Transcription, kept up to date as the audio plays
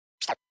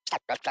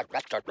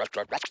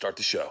Start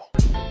the show.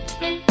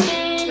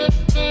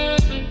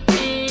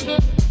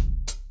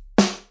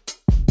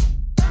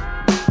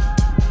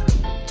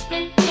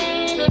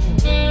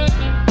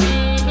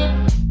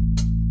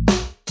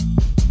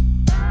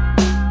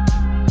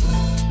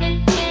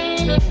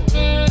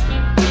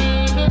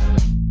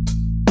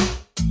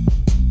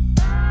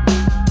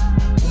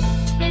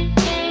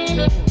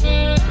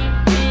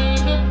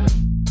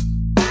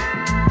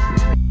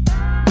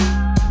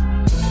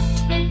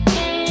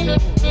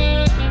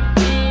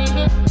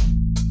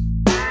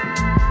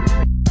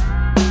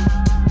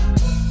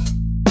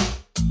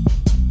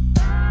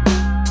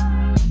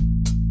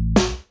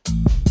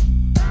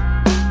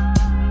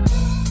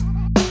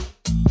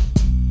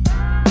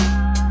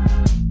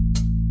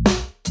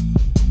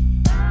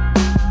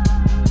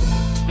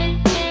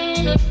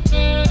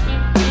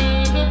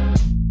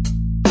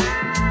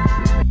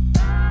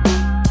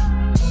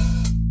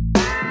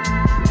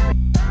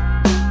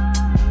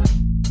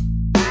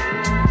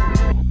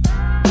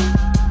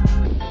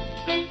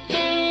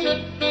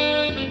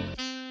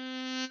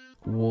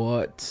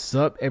 What's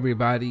up,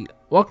 everybody?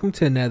 Welcome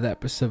to another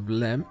episode of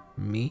Let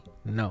Me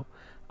Know.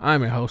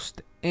 I'm your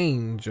host,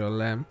 Angel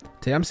Lem.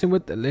 Today I'm sitting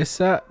with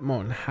Alyssa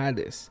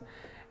Monjades.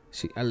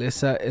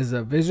 Alyssa is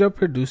a visual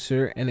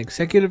producer and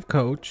executive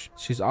coach.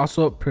 She's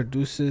also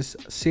produces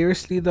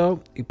Seriously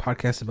Though, a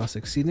podcast about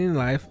succeeding in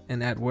life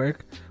and at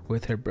work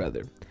with her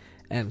brother,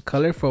 and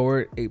Color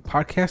Forward, a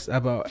podcast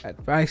about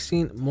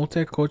advising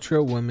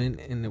multicultural women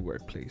in the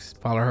workplace.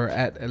 Follow her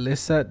at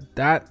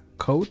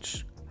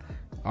alyssa.coach.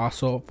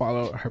 Also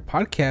follow her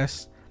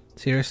podcast,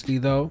 Seriously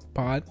Though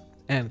Pod,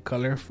 and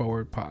Color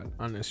Forward Pod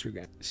on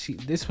Instagram.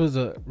 This was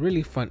a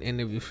really fun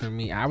interview for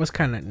me. I was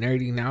kind of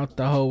nerding out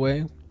the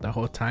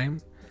whole time.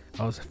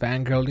 I was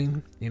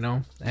fangirling,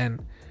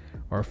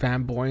 or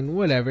fanboying,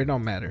 whatever, it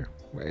don't matter.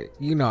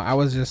 I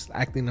was just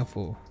acting a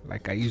fool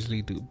like I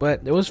usually do.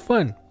 But it was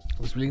fun. It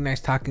was really nice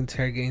talking to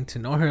her, getting to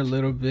know her a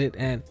little bit.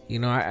 And,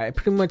 I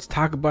pretty much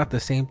talk about the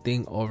same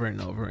thing over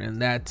and over.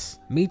 And that's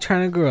me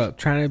trying to grow up,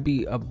 trying to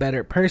be a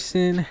better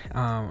person.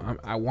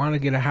 I want to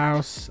get a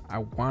house.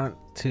 I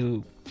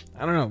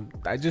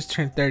just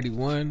turned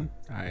 31.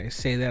 I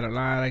say that a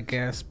lot, I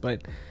guess.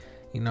 But,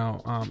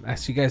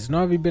 as you guys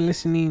know, if you've been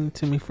listening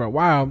to me for a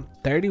while,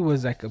 30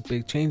 was like a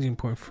big changing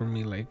point for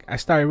me. Like, I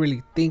started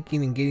really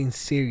thinking and getting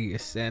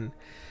serious. And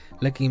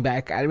looking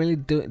back, I really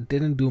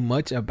didn't do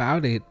much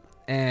about it.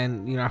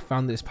 And I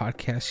found this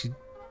podcast.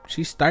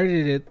 She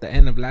started it at the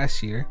end of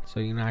last year,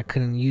 so I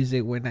couldn't use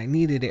it when I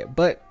needed it,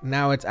 but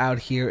now it's out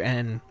here,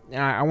 and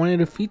I wanted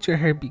to feature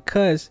her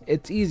because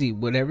it's easy.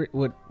 What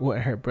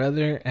her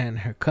brother and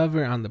her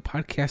cover on the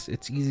podcast,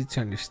 it's easy to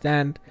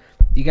understand.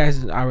 You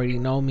guys already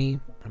know me.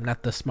 I'm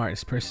not the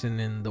smartest person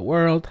in the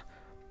world,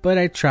 but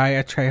I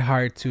try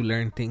hard to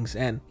learn things,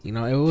 and it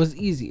was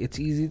easy. It's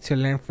easy to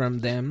learn from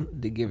them.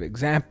 They give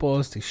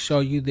examples, they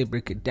show you, they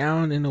break it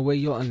down in a way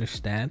you'll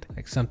understand.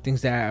 Like some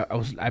things that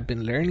I've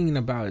been learning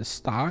about is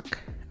stock,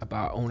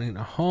 about owning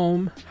a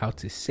home, how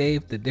to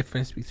save, the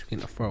difference between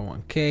a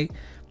 401k.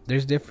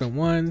 There's different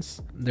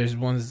ones. There's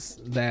ones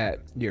that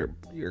your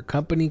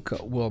company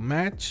will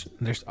match.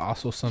 There's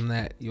also some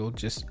that you'll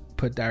just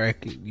put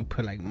directly. You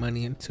put like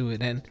money into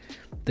it, and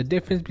the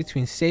difference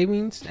between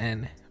savings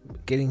and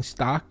getting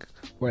stock,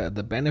 where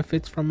the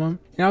benefits from them.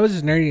 I was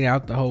just nerding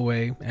out the whole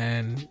way,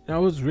 and it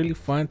was really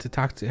fun to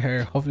talk to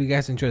her. Hopefully you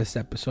guys enjoy this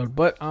episode.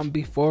 But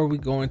before we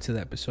go into the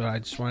episode, I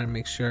just want to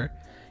make sure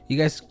you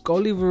guys go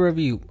leave a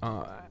review.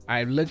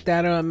 I looked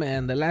at them,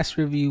 and the last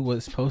review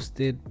was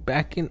posted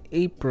back in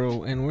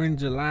April, and we're in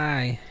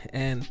July,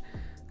 and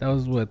that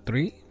was what,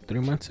 three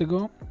months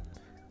ago.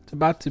 It's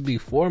about to be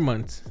 4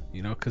 months,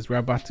 because we're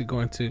about to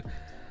go into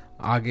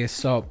August.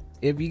 So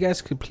if you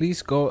guys could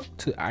please go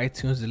to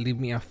iTunes and leave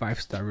me a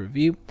 5-star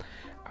review,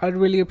 I'd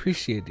really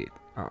appreciate it.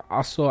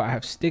 Also, I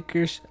have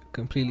stickers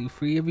completely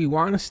free. If you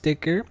want a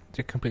sticker,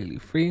 they're completely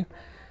free.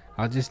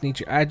 I'll just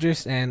need your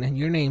address and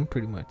your name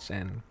pretty much,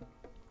 and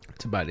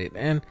that's about it.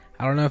 And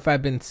I don't know if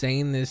I've been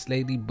saying this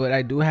lately, but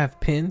I do have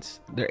pins.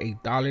 They're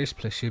 $8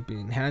 plus shipping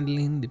and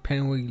handling.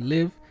 Depending where you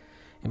live,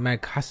 it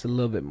might cost a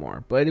little bit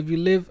more. But if you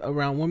live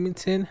around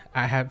Wilmington,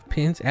 I have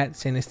pins at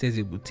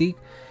Synesthesia Boutique.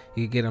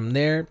 You get them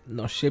there,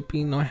 no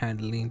shipping, no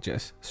handling,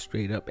 just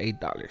straight up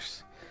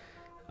 $8.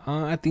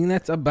 I think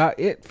that's about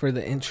it for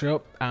the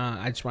intro.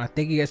 I just want to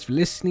thank you guys for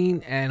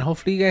listening, and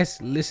hopefully you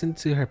guys listen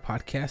to her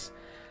podcast.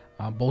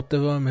 Both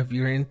of them, if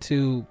you're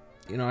into,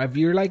 if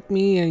you're like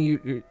me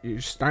and you're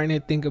starting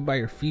to think about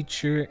your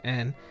future,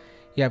 and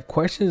you have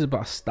questions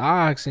about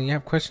stocks, and you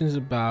have questions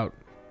about,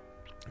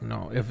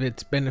 if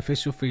it's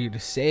beneficial for you to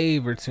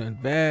save or to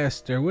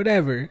invest or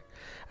whatever,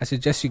 I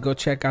suggest you go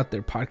check out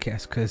their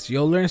podcast, because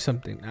you'll learn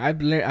something. I've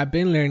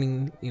been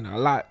learning, a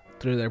lot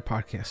through their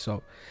podcast.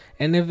 So,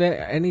 and if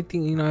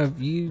anything, if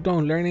you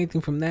don't learn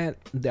anything from that,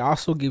 they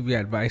also give you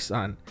advice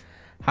on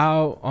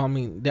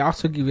they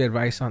also give you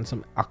advice on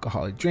some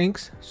alcoholic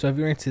drinks. So if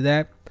you're into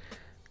that,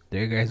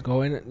 there you guys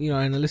go. And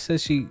and Alyssa,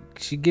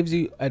 she gives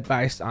you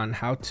advice on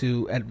how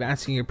to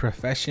advance in your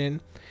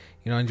profession.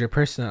 in your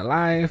personal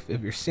life.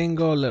 If you're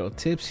single, little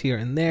tips here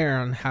and there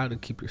on how to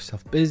keep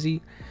yourself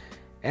busy.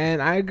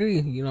 And I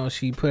agree.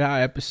 She put out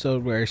an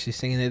episode where she's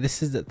saying that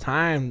this is the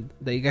time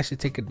that you guys should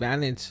take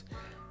advantage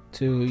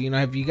to,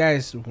 if you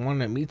guys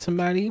want to meet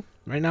somebody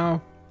right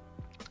now,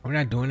 we're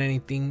not doing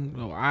anything.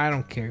 Well, I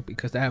don't care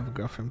because I have a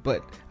girlfriend,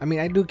 but I mean,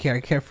 I do care.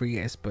 I care for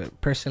you guys, but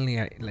personally,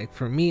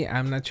 for me,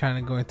 I'm not trying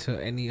to go into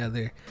I'm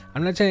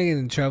not trying to get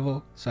in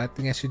trouble. So I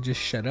think I should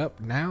just shut up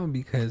now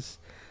because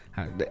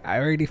I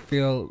already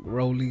feel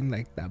rolling,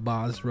 like that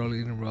ball is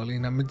rolling and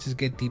rolling. I'm gonna just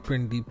get deeper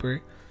and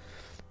deeper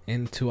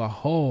into a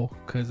hole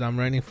because I'm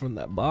running from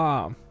that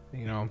ball,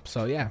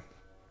 so yeah.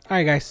 All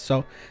right, guys,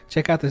 so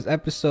check out this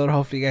episode.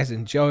 Hopefully you guys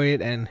enjoy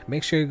it, and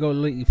make sure you go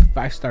leave a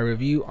 5-star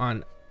review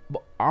on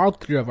all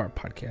 3 of our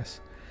podcasts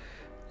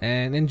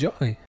and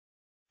enjoy.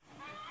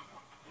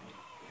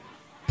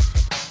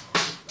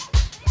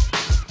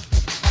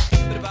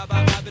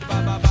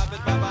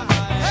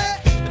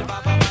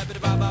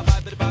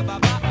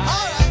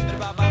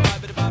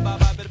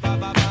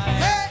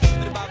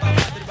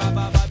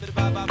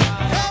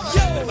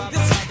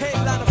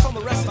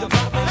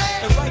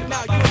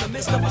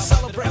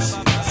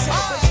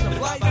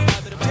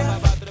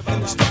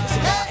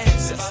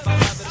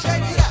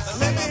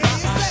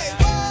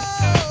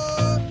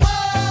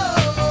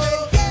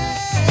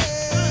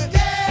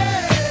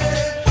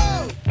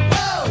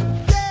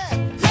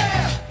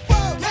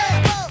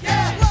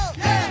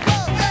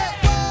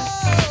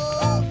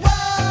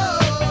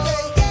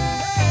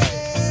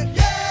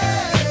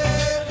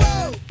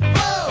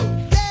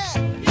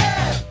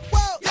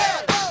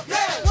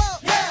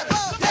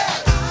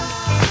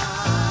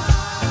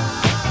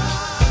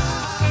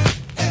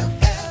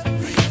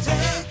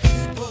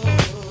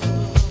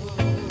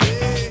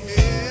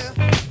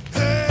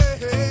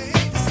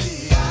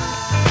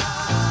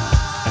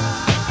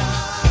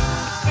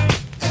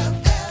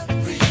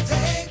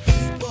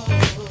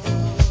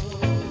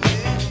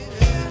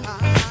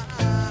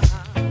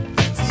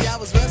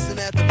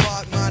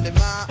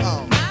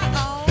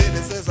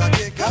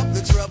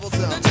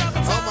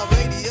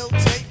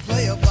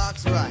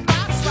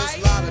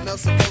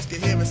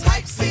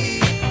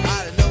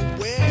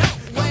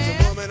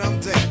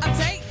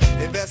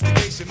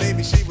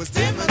 Maybe she was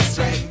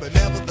demonstrating, but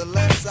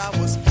nevertheless I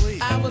was pleased.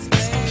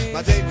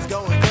 My day was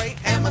going great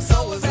and my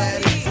soul was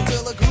at ease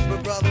until a group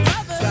of brothers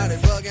started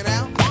bugging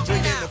out,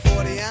 drinking the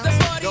 40 ounce,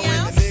 going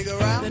the nigga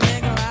out,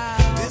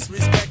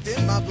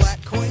 disrespecting my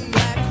black queen,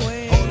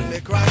 holding their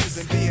crosses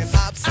and being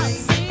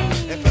obscene.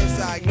 At first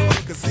I ignored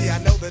them, cause see I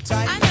know the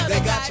type. They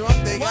got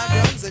drunk, they got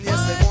guns, and yes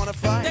they wanna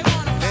fight.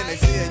 And they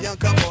see a young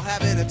couple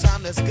having a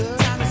time that's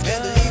good, and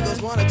the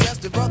Eagles wanna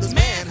test the brothers'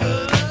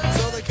 manhood.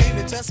 So they came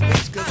to test me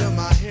cause of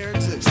my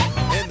heritage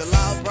and the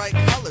loud bright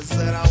colors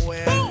that I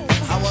wear.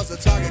 I was a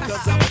target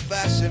cause I'm a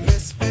fashion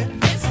misfit,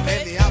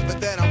 and the outfit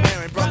that I'm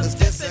wearing, brothers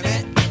dissing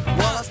it.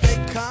 While I stay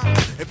calm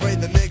and pray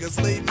the niggas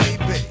leave me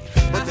be,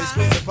 but they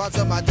squeeze the parts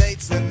of my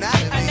date's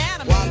anatomy.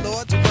 Why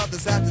Lord, you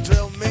brothers have to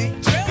drill me,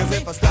 cause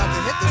if I stop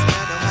to hit this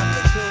man, they'll have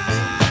to kill me.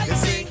 You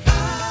see, I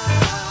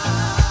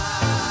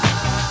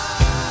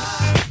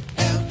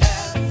am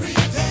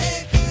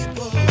everyday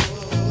people.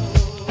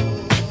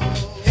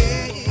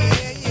 Yeah,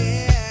 yeah,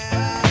 yeah.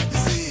 You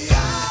see, I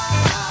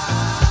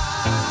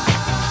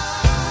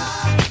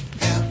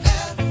am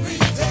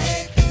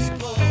everyday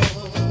people.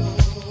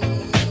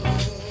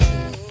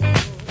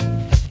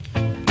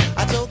 I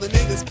told the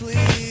niggas,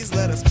 please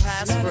let us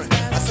pass friends.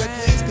 I said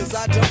please cause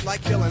I don't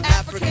like killing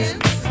Africans.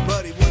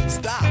 But he wouldn't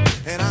stop,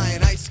 and I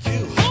ain't Ice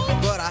Cube.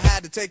 But I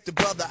had to take the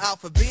brother out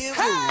for being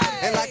rude.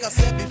 And like I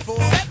said before,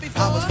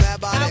 I was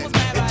mad by then. It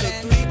took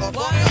 3 or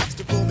 4 cops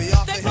to pull me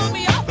off of him.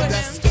 But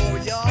that's the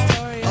story, y'all, of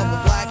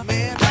a black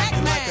man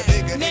acting like a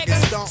nigga who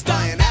gets stomped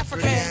by an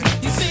African.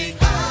 You see,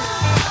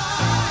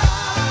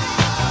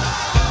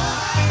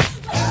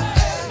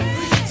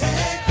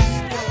 everyday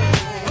people.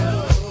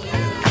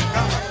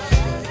 Come on.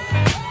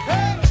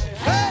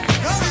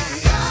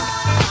 See,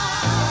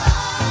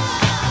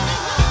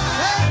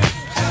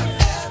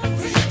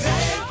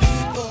 everyday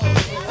people.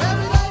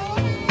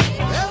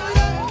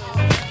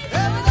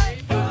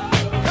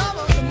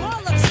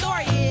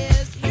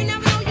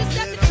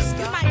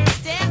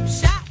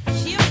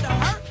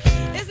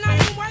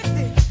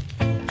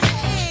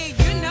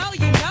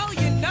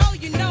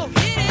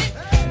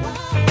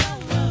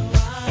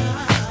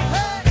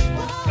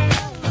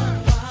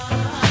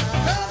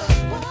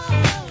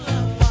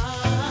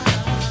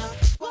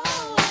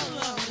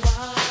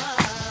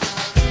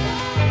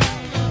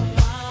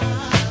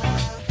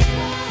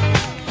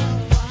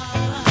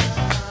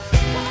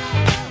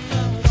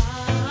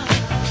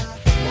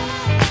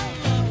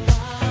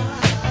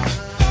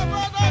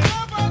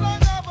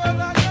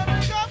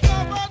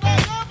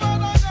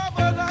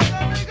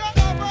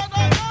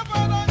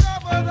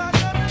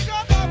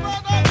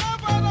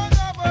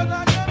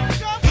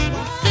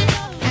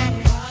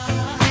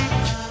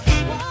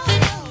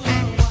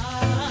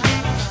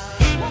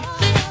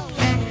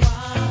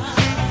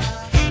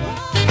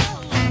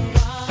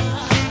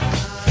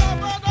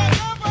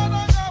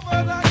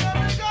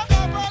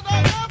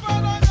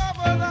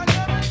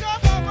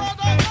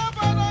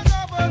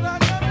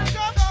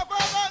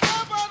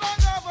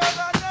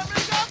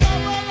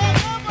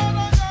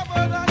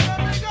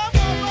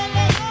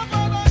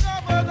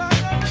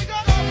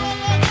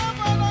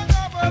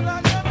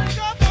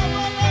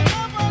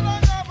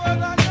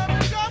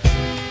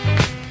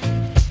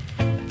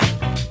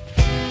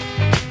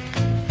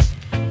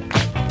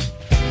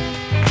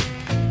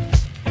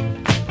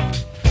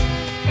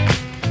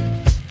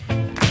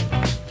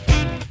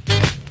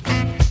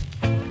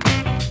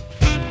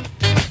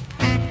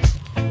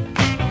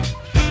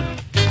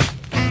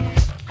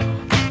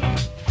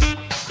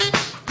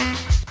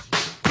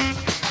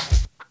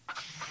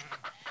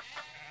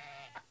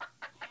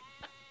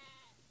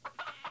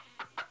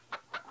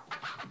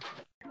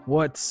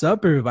 What's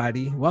up,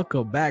 everybody?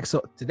 Welcome back.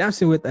 So today I'm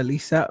sitting with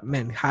Elisa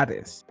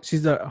Menjares.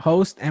 She's the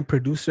host and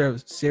producer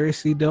of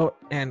Seriously Though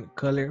and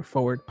Color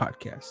Forward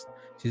podcast.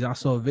 She's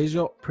also a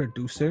visual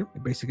producer.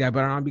 Basically, I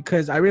brought her on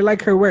because I really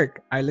like her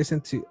work. I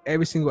listen to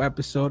every single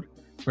episode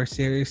for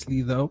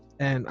Seriously Though,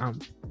 and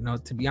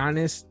to be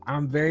honest,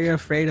 I'm very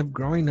afraid of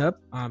growing up.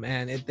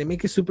 They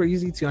make it super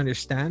easy to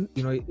understand.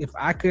 If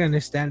I could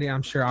understand it,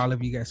 I'm sure all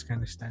of you guys can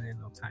understand it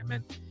in no time.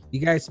 And you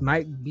guys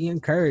might be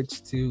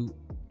encouraged to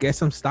get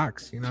some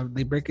stocks.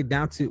 They break it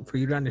down for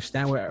you to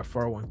understand what a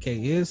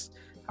 401k is,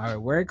 how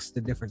it works,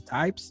 the different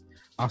types,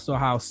 also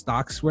how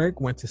stocks work,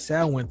 when to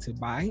sell, when to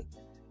buy.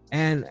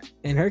 And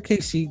in her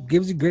case, she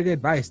gives you great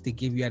advice. They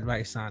give you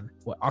advice on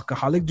what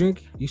alcoholic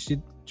drink you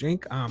should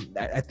drink.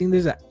 I think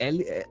there's a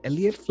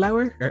Elliot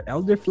flower or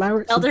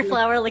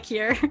elderflower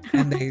liqueur,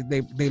 and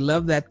they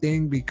love that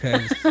thing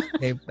because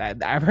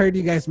I've heard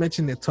you guys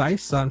mention it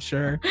twice, so I'm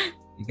sure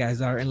you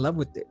guys are in love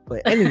with it.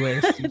 But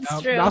anyways,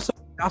 they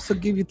also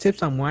give you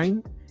tips on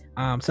wine.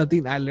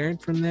 Something I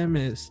learned from them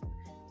is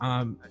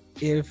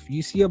if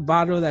you see a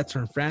bottle that's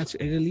from France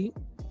or Italy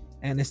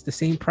and it's the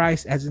same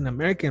price as an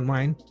American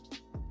wine,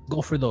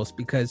 go for those,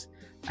 because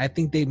I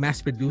think they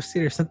mass produce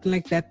it or something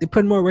like that. They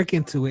put more work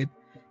into it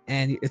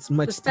and it's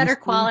better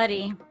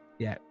quality.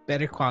 Yeah,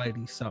 better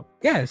quality. So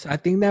yes, I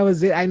think that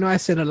was it. I know I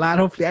said a lot.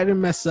 Hopefully I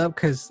didn't mess up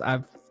because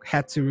I've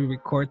had to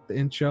re-record the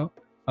intro.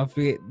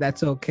 Hopefully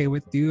that's okay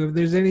with you. If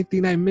there's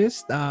anything I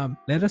missed,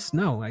 let us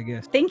know, I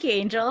guess. Thank you,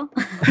 Angel.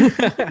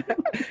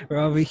 We're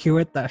over here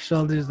with our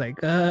shoulders like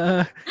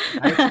we're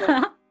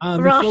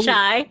all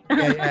shy.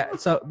 Yeah.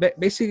 So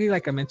basically,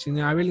 like I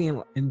mentioned, I really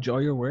enjoy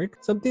your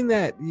work. Something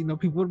that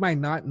people might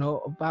not know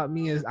about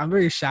me is I'm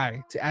very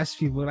shy to ask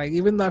people. Like,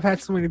 even though I've had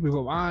so many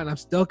people on, I'm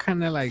still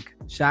kind of like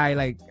shy.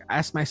 Like,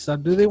 ask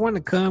myself, do they want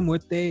to come?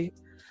 Would they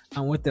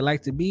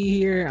like to be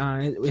here?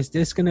 Is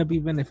this gonna be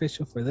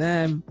beneficial for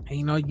them?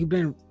 And you've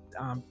been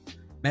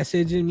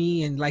messaging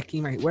me and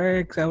liking my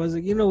work. So I was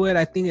like, you know what?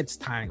 I think it's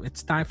time.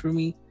 It's time for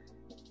me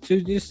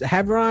to just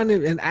have her on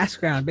and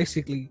ask her on,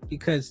 basically,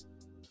 because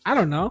I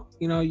don't know.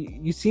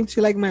 You seem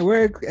to like my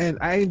work, and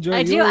I enjoy.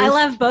 I do. I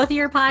love both of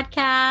your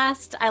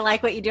podcasts. I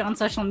like what you do on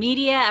social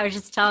media. I was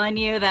just telling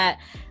you that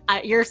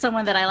you're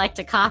someone that I like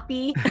to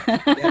copy.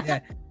 Yeah.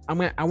 I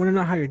want to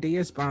know how your day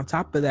is, but on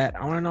top of that,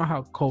 I want to know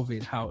how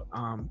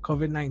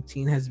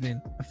COVID-19 has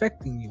been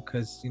affecting you,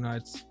 because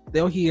it's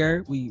still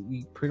here.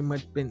 We pretty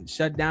much been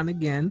shut down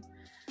again.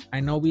 I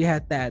know we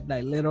had that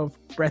little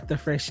breath of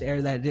fresh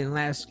air that didn't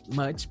last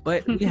much,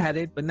 but we had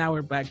it. But now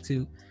we're back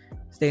to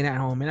staying at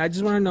home, and I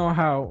just want to know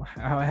how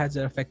it has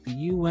affected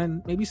you,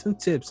 and maybe some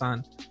tips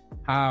on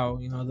how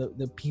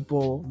the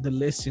people, the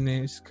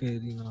listeners,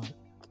 could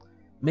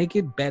make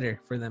it better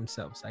for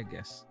themselves, I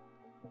guess.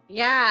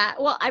 Yeah,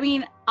 well, I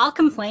mean, I'll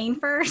complain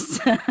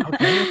first.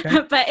 Okay.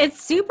 But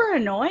it's super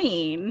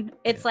annoying.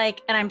 It's like,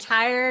 and I'm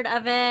tired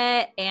of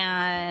it,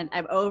 and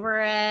I'm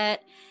over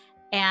it,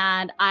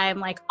 and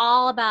I'm like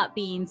all about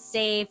being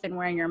safe and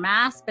wearing your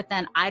mask, but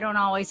then I don't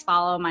always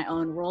follow my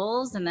own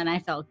rules, and then I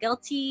felt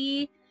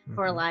guilty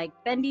for like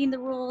bending the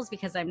rules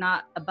because I'm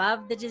not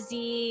above the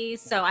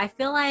disease. So I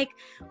feel like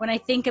when I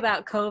think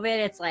about COVID,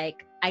 it's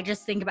like I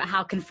just think about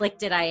how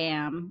conflicted I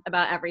am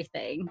about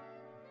everything.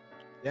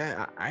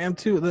 Yeah, I am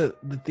too. The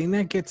thing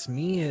that gets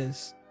me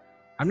is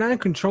I'm not in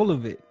control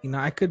of it.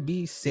 I could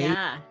be safe,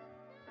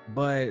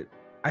 but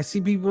I see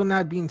people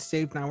not being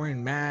safe, not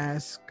wearing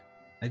masks,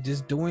 like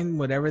just doing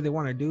whatever they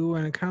want to do,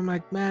 and I'm kind of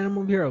like, man, I'm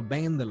over here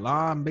obeying the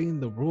law, I'm obeying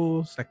the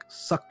rules like a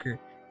sucker,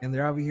 and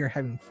they're over here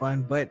having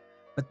fun, but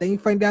then you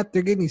find out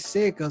they're getting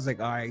sick. I was like,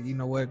 all right, you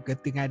know what?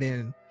 Good thing I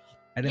didn't.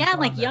 Yeah,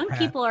 like young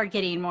people are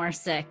getting more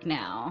sick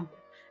now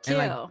too.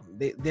 And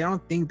like, they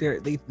don't think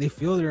they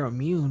feel they're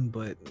immune,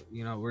 but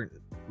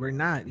we're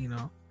not,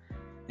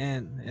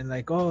 and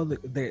like, oh,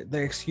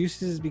 their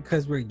excuses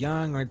because we're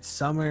young, or it's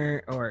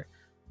summer,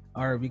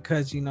 or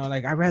because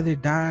like I'd rather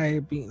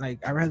die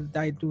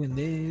doing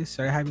this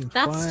or having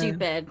fun. That's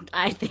stupid,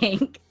 I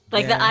think.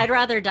 Like the I'd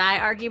rather die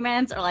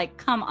arguments are like,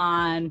 come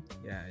on.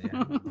 Yeah.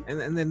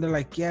 and then they're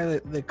like, yeah,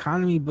 the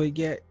economy, but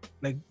yet,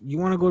 like, you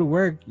want to go to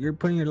work, you're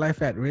putting your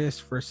life at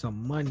risk for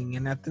some money,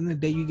 and at the end of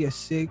the day, you get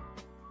sick.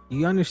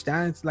 You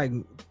understand it's like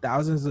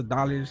thousands of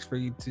dollars for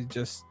you to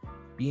just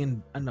be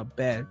in a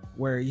bed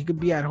where you could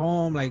be at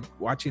home, like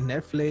watching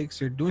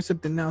Netflix or doing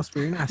something else,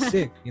 but you're not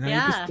sick. You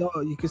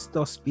can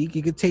still speak,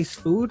 you could taste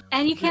food,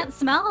 and you can't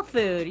smell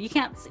food.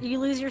 You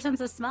lose your sense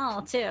of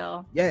smell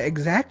too. Yeah,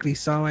 exactly.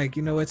 So I'm like,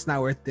 it's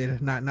not worth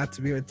it not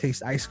to be able to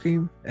taste ice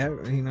cream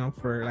ever,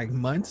 for like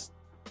months.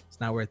 It's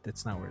not worth it.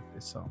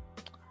 So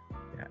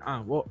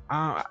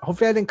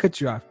hopefully I didn't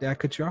cut you off. Did I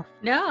cut you off?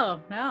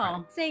 No.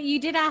 Right. So you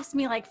did ask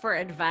me like for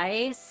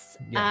advice.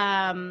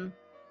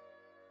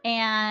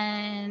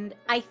 And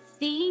I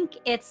think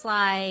it's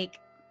like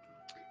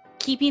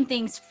keeping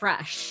things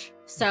fresh.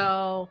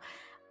 So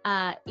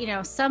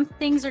some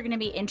things are going to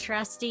be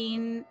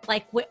interesting.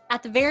 Like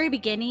at the very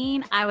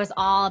beginning, I was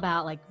all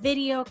about like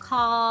video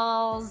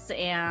calls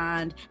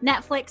and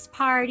Netflix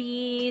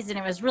parties, and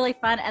it was really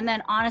fun. And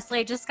then honestly,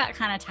 I just got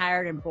kind of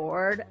tired and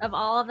bored of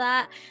all of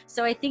that.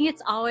 So I think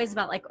it's always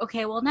about like,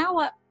 okay, well, now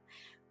what?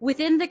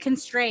 Within the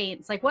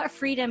constraints, like what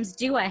freedoms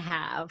do I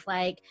have?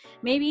 Like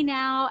maybe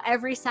now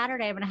every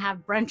Saturday I'm going to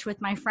have brunch with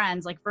my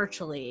friends, like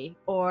virtually,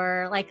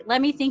 or like,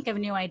 let me think of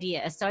new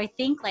ideas. So I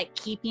think like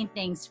keeping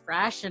things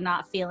fresh and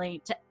not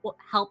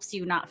helps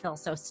you not feel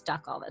so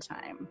stuck all the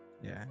time.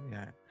 Yeah.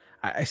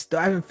 I still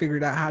haven't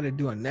figured out how to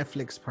do a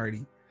Netflix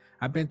party.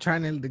 I've been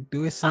trying to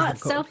do it since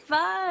it's so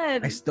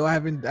fun. I still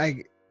haven't,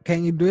 like,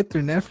 can you do it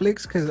through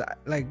Netflix? Because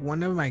like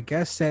one of my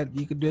guests said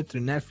you could do it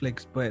through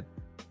Netflix, but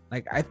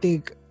like, I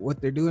think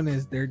what they're doing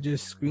is they're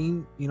just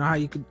you know how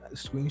you could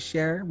screen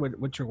share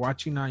what you're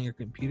watching on your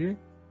computer?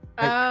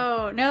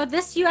 Oh, no,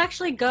 you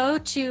actually go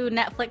to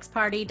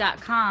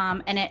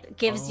netflixparty.com and it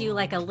gives you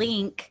like a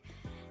link,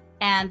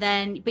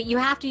 but you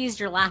have to use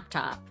your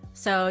laptop.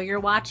 So you're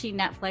watching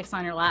Netflix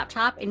on your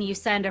laptop and you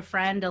send a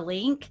friend a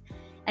link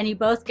and you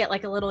both get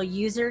like a little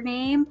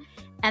username,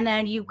 and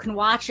then you can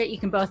watch it. You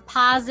can both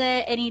pause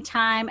it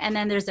anytime. And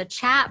then there's a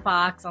chat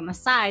box on the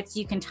side so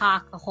you can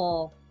talk the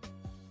whole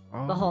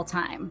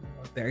time.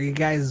 There you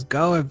guys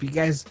go. If you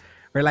guys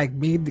were like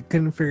me,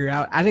 couldn't figure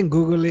out, I didn't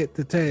Google it,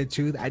 to tell you the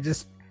truth. I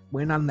just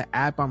went on the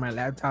app on my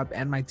laptop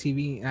and my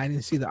TV and I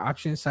didn't see the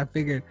options, so I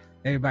figured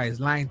everybody's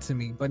lying to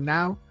me. But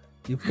now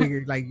you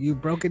figured like you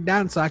broke it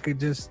down, so I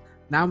could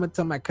now I'm gonna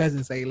tell my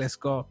cousins, hey, let's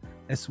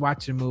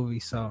watch a movie.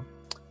 So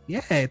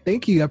yeah,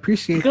 thank you, I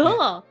appreciate it.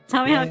 Cool.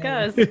 Tell me how it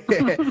goes.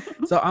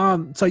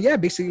 So yeah,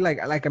 basically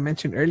like I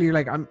mentioned earlier,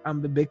 like I'm a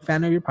big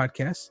fan of your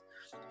podcast.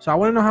 So I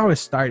want to know how it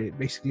started.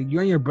 Basically, you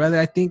and your brother,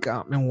 I think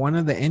in one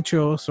of the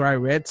intros, or I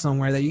read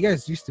somewhere that you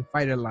guys used to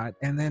fight a lot.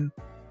 And then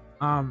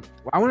I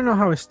want to know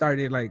how it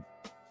started, like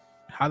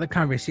how the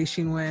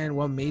conversation went,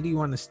 what made you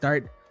want to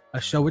start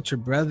a show with your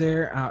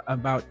brother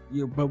about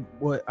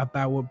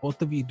what both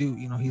of you do.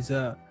 You know, he's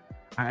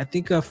I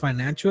think a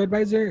financial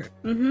advisor,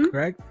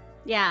 correct?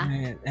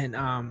 Yeah. And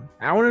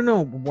I want to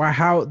know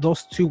how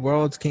those two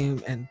worlds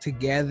came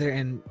together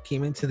and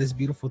came into this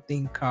beautiful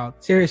thing called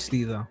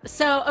Seriously Though.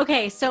 So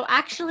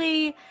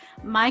actually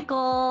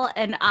Michael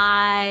and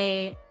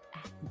I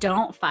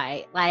don't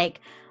fight. Like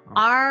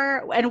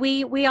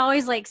we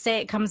always like say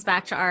it comes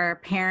back to our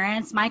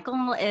parents.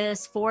 Michael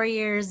is 4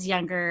 years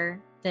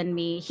younger than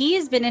me.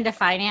 He's been into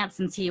finance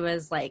since he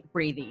was like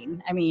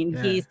breathing. I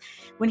mean,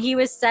 when he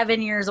was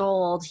 7 years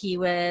old, he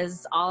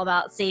was all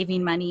about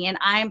saving money. And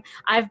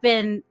I've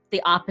been the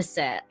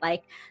opposite.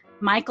 Like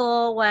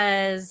Michael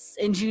was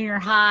in junior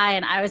high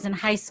and I was in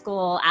high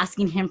school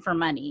asking him for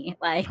money.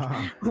 Like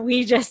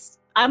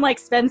I'm like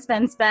spend.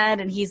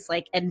 And he's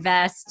like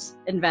invest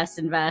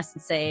and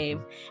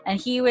save.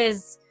 And he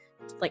was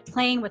like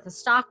playing with the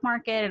stock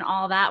market and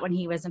all that when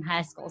he was in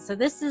high school. So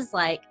this is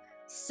like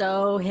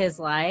so his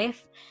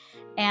life.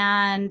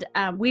 And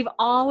we've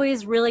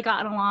always really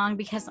gotten along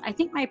because I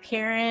think my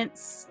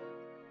parents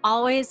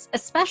always,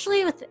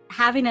 especially with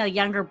having a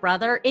younger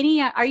brother,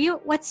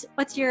 what's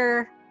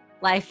your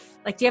life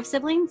like? Do you have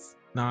siblings?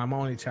 No, I'm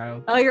only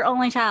child. Oh, you're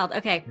only child.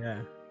 Okay.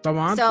 Yeah. But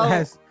my mom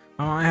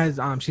has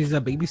she's a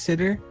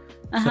babysitter.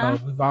 So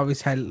we've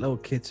always had little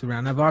kids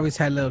around. I've always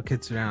had little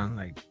kids around.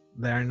 Like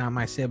they're not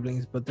my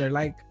siblings, but they're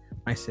like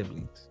my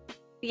siblings.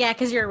 Yeah,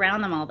 because you're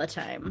around them all the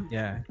time.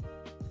 Yeah.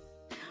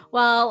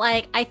 Well,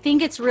 like, I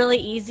think it's really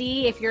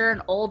easy if you're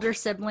an older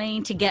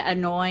sibling to get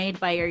annoyed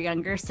by your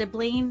younger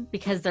sibling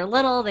because they're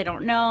little, they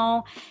don't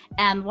know.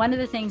 And one of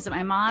the things that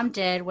my mom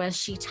did was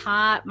she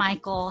taught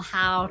Michael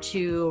how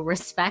to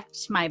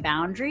respect my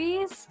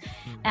boundaries.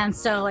 And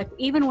so like,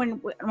 even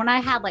when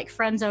I had like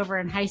friends over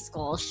in high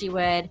school, she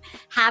would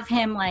have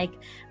him like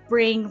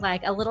bring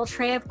like a little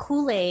tray of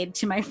Kool-Aid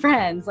to my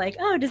friends, like,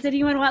 oh, does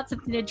anyone want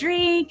something to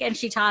drink? And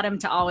she taught him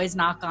to always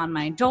knock on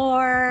my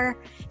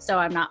door so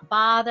I'm not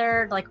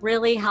bothered, like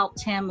really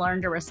helped him learn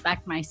to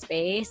respect my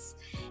space.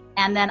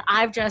 And then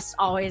I've just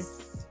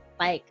always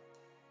like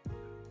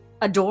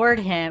adored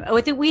him.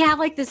 We have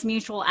like this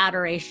mutual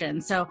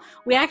adoration. So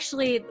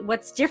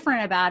what's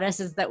different about us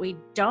is that we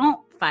don't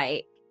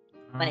fight.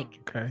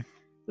 Okay.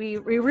 We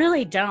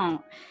really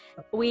don't.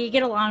 We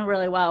get along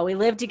really well. We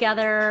lived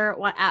together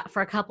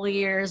for a couple of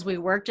years. We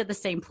worked at the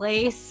same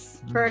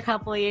place for a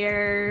couple of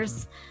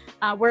years.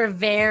 We're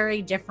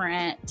very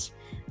different,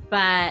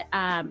 but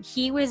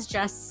he was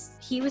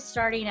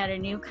starting at a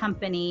new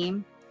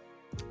company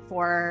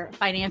for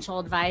financial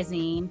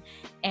advising,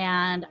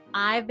 and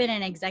I've been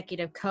an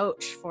executive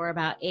coach for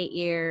about 8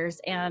 years.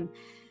 And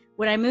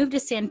when I moved to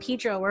San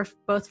Pedro, we're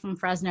both from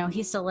Fresno.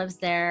 He still lives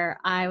there.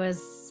 I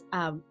was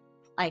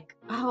like,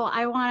 oh,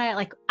 I want to,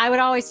 like, I would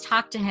always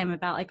talk to him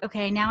about like,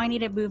 okay, now I need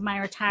to move my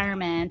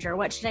retirement, or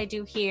what should I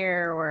do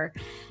here, or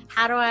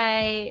how do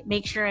I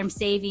make sure I'm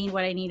saving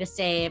what I need to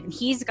save. And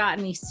he's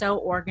gotten me so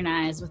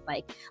organized with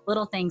like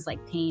little things like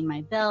paying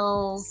my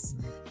bills,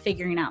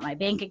 figuring out my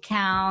bank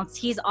accounts.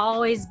 He's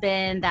always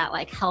been that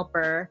like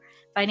helper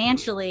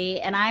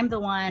financially, and I'm the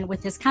one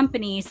with his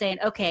company saying,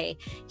 okay,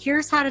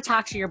 here's how to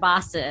talk to your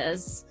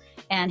bosses,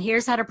 and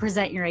here's how to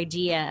present your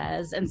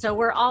ideas. And so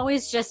we're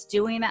always just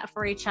doing that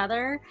for each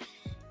other.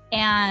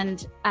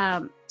 And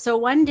so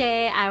one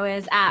day I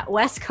was at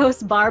West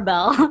Coast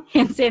Barbell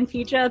in San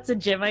Pedro. It's a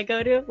gym I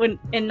go to when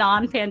in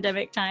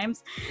non-pandemic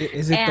times.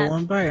 Is it the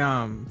one by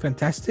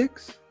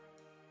Fantastics?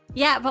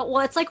 Yeah, but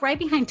well, it's like right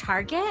behind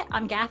Target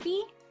on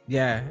Gaffey.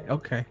 Yeah,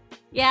 okay.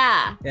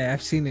 Yeah. Yeah,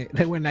 I've seen it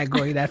when I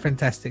go eat at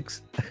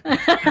Fantastics.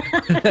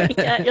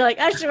 Yeah, you're like,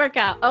 I should work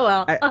out. Oh,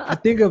 well. I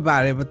think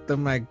about it, but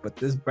I'm like, but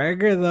this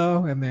burger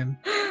though, and then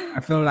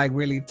I feel like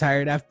really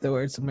tired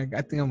afterwards. I'm like,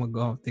 I think I'm going to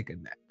go home and take a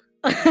nap.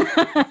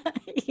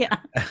 Yeah.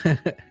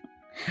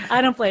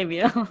 I don't blame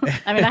you.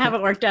 I mean, I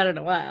haven't worked out in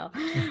a while,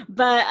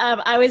 but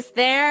I was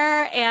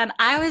there, and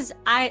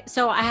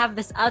so I have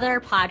this other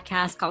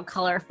podcast called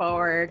Color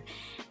Forward.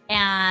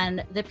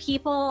 And the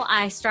people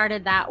I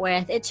started that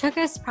with, it took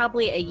us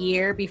probably a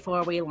year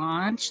before we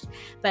launched.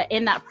 But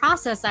in that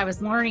process, I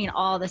was learning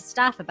all this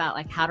stuff about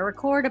like how to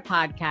record a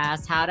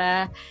podcast, how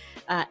to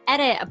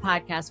edit a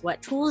podcast,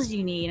 what tools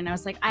you need. And I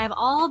was like, I have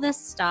all this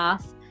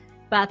stuff,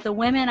 but the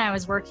women I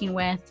was working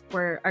with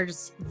are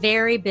just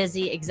very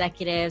busy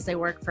executives. They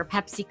work for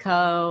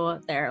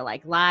PepsiCo. Their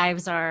like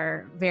lives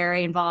are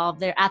very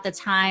involved. At the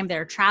time,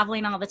 they're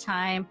traveling all the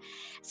time.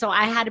 So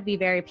I had to be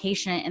very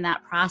patient in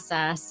that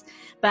process.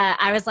 But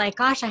I was like,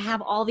 gosh, I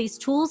have all these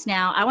tools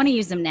now. I want to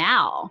use them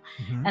now.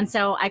 Mm-hmm. And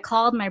so I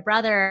called my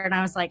brother and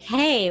I was like,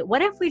 hey,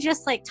 what if we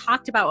just like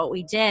talked about what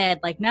we did?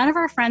 Like none of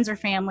our friends or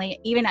family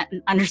even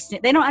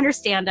understand. They don't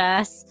understand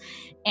us.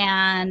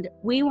 And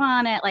we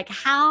want to like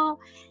how,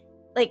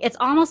 like, it's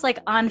almost like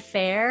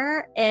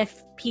unfair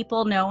if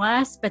people know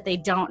us, but they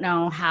don't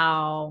know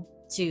how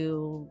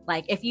to,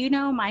 like, if you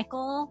know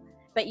Michael,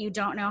 but you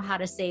don't know how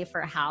to save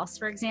for a house,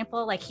 for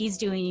example, like he's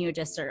doing you a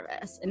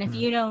disservice. And if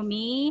you know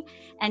me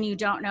and you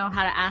don't know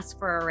how to ask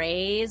for a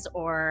raise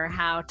or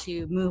how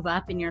to move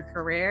up in your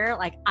career,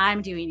 like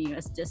I'm doing you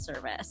a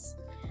disservice.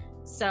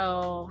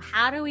 So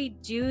how do we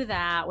do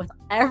that with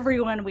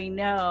everyone we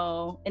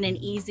know in an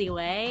easy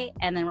way?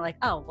 And then we're like,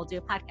 oh, we'll do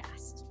a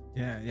podcast.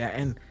 Yeah.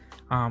 And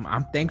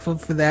I'm thankful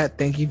for that.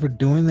 Thank you for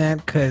doing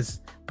that.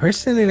 Because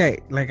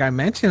personally, like I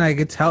mentioned, like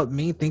it's helped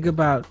me think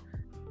about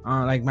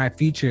like my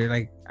future.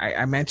 Like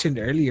I mentioned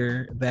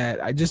earlier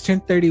that I just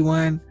turned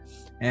 31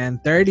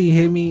 and 30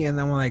 hit me, and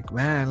I'm like,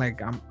 man,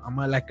 like I'm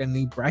like a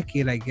new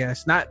bracket, I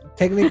guess. Not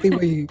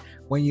technically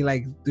when you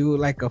like do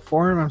like a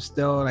form, I'm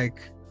still like,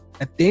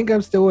 I think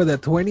I'm still with the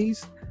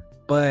 20s,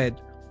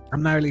 but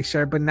I'm not really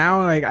sure. But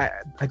now like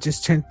I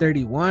just turned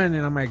 31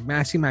 and I'm like, man,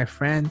 I see my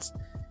friends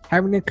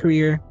having a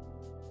career.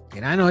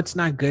 And I know it's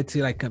not good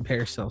to like compare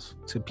ourselves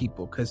to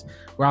people because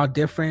we're all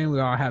different. We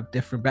all have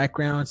different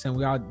backgrounds, and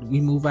we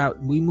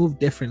move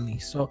differently.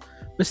 So,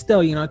 but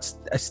still, you know, it's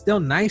still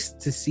nice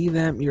to see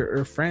them,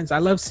 your friends. I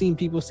love seeing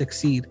people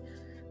succeed,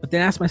 but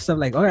then ask myself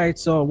like, all right,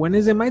 so when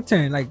is it my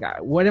turn? Like,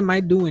 what am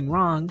I doing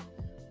wrong?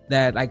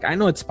 That like I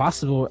know it's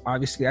possible.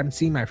 Obviously, I'm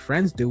seeing my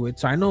friends do it,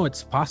 so I know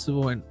it's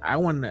possible, and I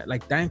want to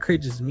like that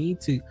encourages me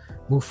to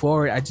move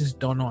forward. I just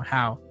don't know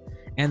how.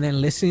 And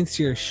then listening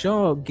to your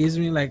show gives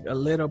me like a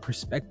little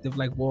perspective,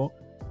 like, well,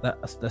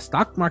 the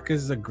stock market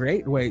is a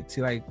great way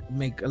to like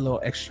make a little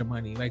extra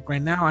money. Like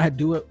right now I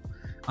do it.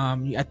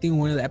 I think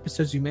one of the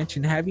episodes you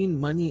mentioned having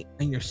money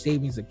in your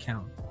savings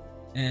account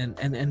and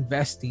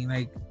investing.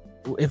 Like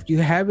if you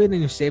have it in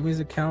your savings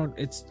account,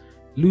 it's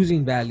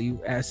losing value.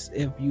 As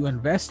if you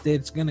invest it,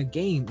 it's gonna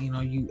gain. You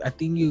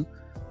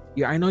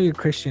know, I know you're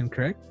Christian,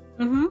 correct?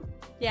 Mm-hmm.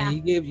 Yeah.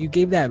 And you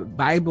gave that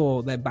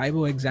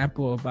Bible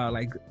example about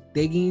like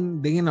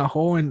digging a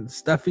hole and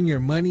stuffing your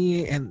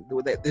money, and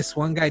this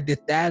one guy did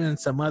that, and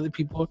some other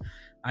people,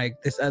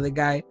 like this other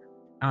guy,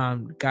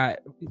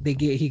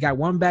 he got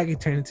one bag, it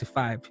turned into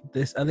 5.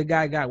 This other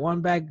guy got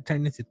one bag,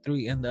 turned into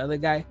 3, and the other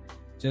guy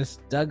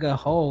just dug a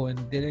hole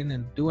and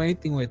didn't do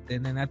anything with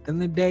it. And at the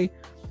end of the day,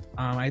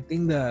 I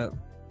think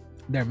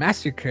their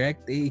master,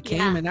 correct? He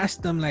came and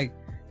asked them like,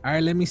 all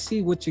right, let me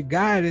see what you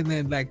got. And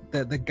then like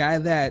the guy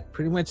that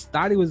pretty much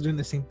thought he was doing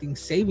the same thing,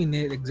 saving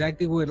it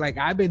exactly what like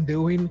I've been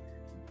doing,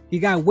 he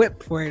got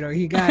whipped for it, or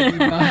he got, you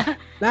know,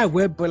 not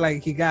whipped, but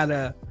like he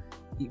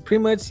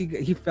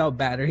felt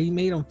bad, or he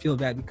made him feel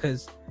bad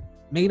because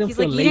made him He's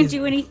feel like, lazy. you didn't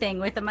do anything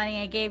with the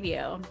money I gave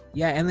you.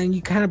 Yeah, and then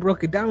you kind of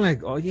broke it down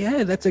like, oh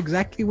yeah, that's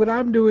exactly what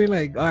I'm doing.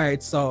 Like, all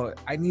right, so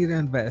I need to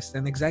invest,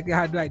 and exactly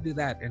how do I do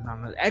that? And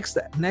on the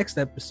next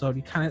episode,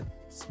 you kind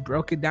of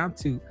broke it down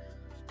to,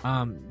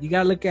 you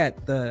gotta look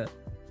at the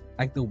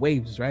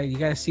waves, right? You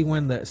gotta see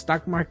when the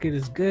stock market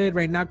is good.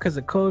 Right now, because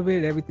of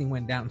COVID, everything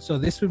went down. So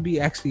this would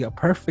be actually a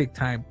perfect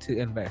time to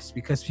invest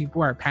because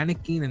people are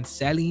panicking and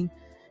selling,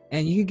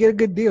 and you can get a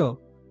good deal.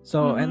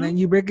 So, and then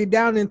you break it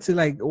down into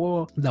like,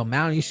 well, the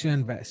amount you should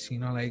invest, you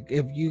know, like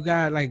if you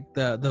got like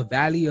the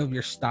value of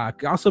your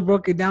stock. You also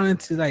broke it down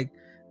into like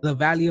the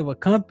value of a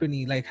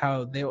company, like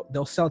how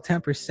they'll sell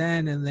 10%,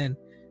 and then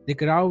they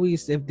could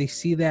always, if they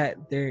see that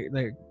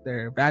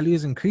their value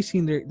is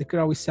increasing, they could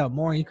always sell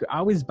more. You could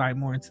always buy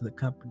more into the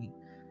company.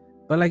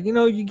 But like, you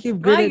know, you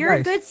give great advice. You're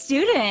a good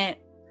student.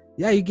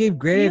 Yeah, you gave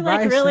great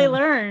advice. You like really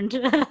learned.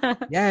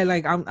 Yeah,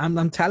 like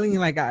I'm telling you,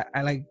 like I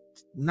like,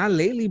 not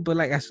lately, but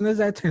like as soon as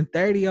I turned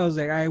 30, I was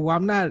like, all right, well,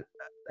 I'm not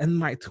in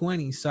my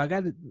 20s, so I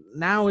got to,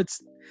 now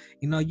it's,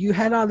 you know, you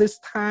had all this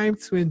time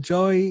to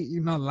enjoy, you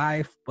know,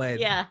 life,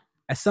 but yeah,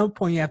 at some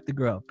point you have to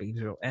grow up,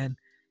 Angel. And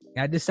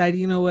I decided,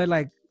 you know what,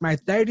 like my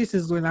 30s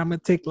is when I'm gonna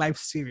take life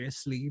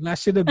seriously. You know, I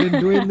should have been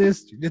doing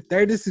this. The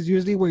 30s is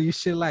usually where you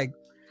should, like,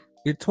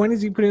 your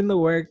 20s you put in the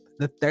work,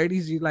 the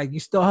 30s you like, you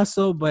still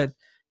hustle, but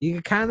you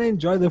can kind of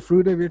enjoy the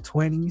fruit of your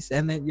 20s,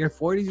 and then your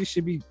 40s you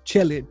should be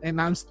chilling.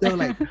 And I'm still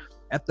like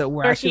at the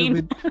where 13. I should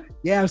have been.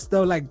 Yeah, I'm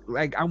still like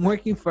I'm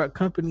working for a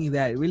company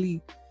that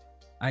really,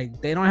 like,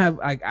 they don't have,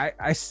 like,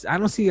 I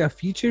don't see a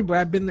future, but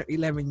I've been there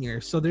 11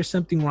 years, so there's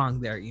something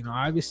wrong there. You know,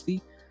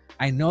 obviously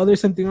I know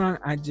there's something wrong,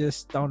 I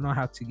just don't know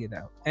how to get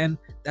out. And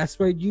that's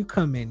where you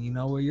come in, you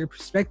know, where your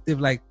perspective,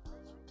 like,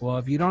 well,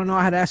 if you don't know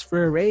how to ask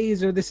for a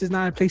raise, or this is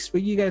not a place for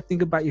you, got to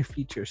think about your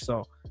future.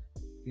 So,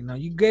 you know,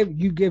 you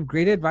give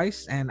great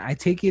advice, and I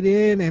take it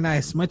in, and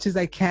as much as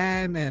I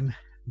can,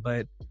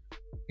 but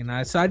you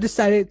know, so I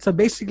decided, so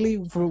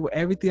basically for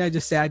everything I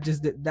just said,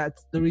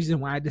 that's the reason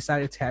why I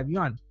decided to have you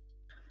on.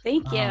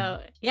 Thank you.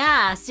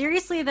 Yeah,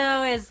 seriously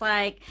though, is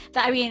like,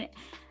 I mean,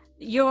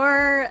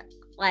 you're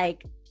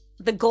like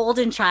the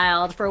golden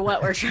child for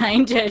what we're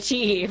trying to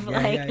achieve.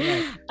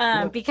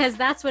 Because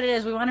that's what it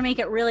is. We want to make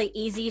it really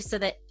easy, so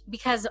that,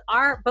 because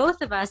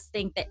both of us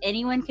think that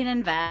anyone can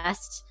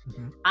invest.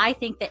 I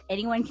think that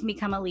anyone can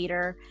become a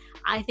leader.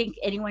 I think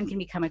anyone can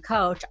become a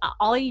coach.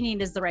 All you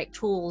need is the right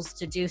tools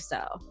to do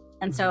so.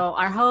 And so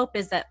our hope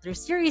is that through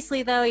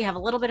Seriously Though, you have a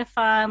little bit of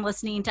fun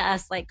listening to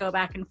us like go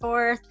back and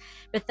forth,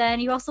 but then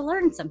you also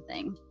learn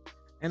something.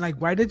 And like,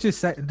 why did you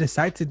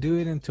decide to do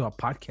it into a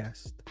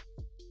podcast?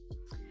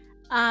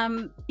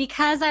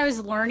 Because I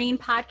was learning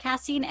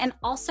podcasting, and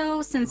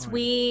also since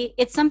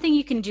it's something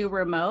you can do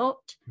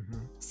remote.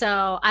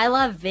 So I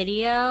love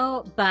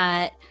video,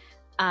 but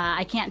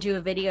I can't do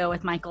a video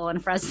with Michael in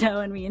Fresno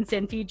and me in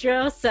San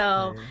Pedro.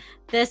 So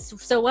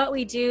what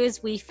we do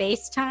is we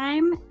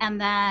FaceTime, and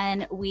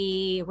then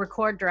we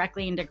record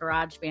directly into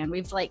GarageBand.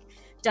 We've like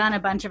done a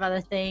bunch of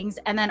other things,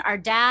 and then our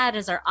dad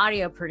is our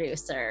audio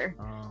producer.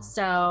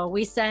 So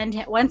we send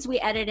him, once we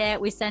edit it,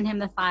 we send him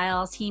the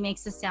files. He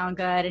makes it sound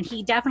good, and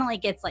he definitely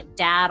gets like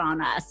dad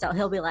on us. So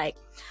he'll be like,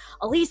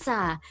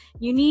 Elisa,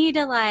 you need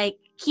to like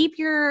keep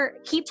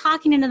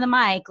talking into the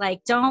mic,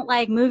 like don't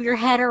like move your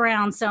head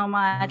around so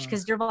much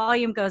because your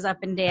volume goes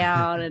up and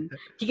down. And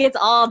he gets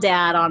all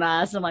dad on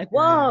us. I'm like,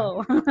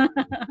 whoa.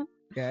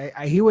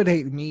 Yeah, he would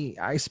hate me.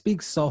 I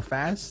speak so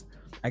fast.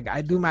 Like,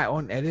 I do my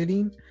own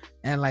editing,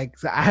 and like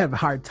I have a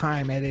hard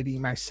time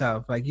editing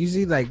myself. Like,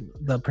 usually like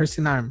the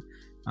person I'm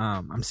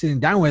sitting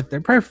down with,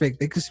 they're perfect.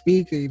 They can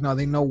speak, you know,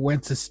 they know when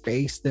to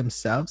space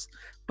themselves.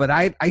 But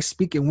I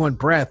speak in one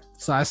breath,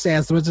 so I say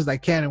as much as I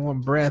can in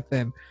one breath.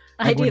 And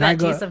like, I do that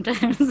too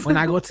sometimes. When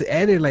I go to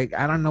edit, like,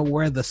 I don't know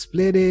where the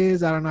split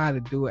is. I don't know how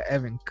to do it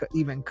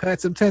even cut.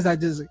 Sometimes I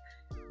just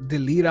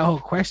delete a whole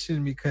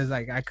question because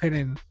like I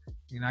couldn't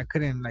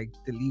like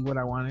delete what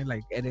I wanted,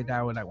 like edit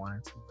out what I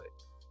wanted to. But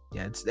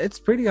yeah, it's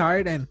pretty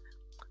hard. And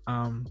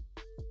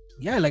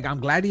yeah, like I'm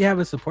glad you have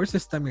a support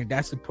system. Your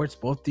dad supports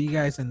both of you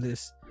guys in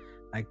this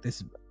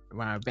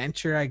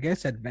adventure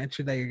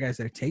that you guys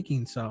are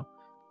taking. So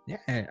yeah,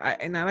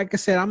 like I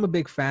said, I'm a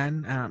big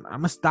fan. I'm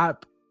gonna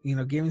stop, you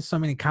know, giving so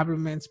many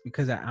compliments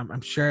because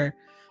I'm sure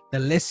the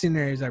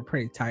listeners are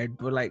pretty tired.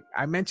 But like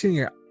I mentioned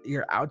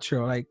your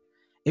outro, like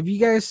if you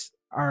guys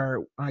are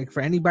like,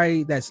 for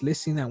anybody that's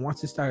listening that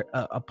wants to start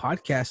a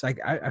podcast, like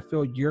I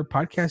feel your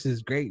podcast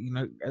is great. You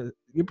know,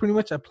 you're pretty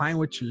much applying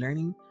what you're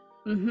learning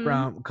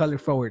from Color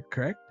Forward,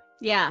 correct?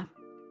 Yeah.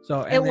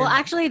 So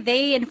actually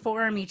they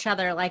inform each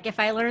other. Like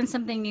if I learn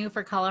something new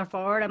for Color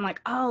Forward, I'm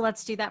like, oh,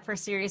 let's do that for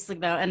Seriously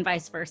Though, and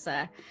vice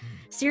versa.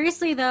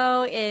 Seriously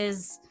Though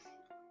is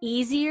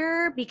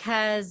easier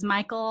because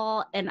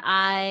Michael and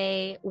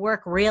I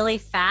work really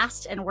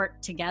fast and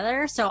work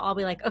together. So I'll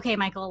be like, okay,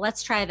 Michael,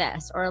 let's try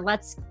this, or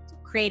let's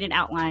create an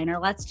outline, or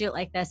let's do it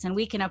like this, and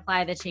we can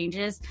apply the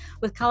changes.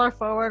 With Color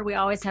Forward, we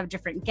always have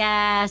different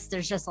guests.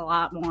 There's just a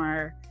lot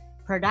more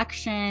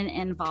production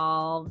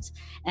involved.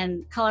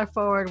 And Color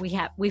Forward,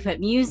 we put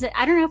music.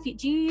 I don't know if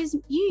you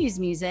use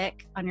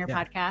music on your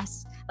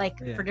podcast, like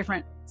for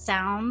different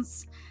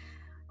sounds.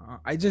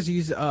 I just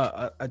use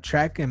a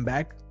track and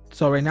back.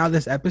 So right now,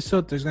 this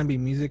episode, there's gonna be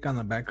music on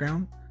the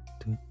background.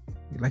 You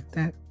like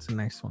that? It's a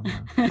nice one.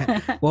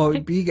 Well,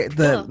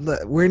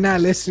 we're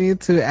not listening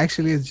to it.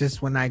 Actually, it's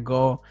just when I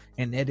go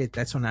and edit,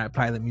 that's when I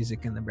apply the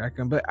music in the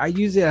background. But I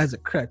use it as a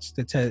crutch,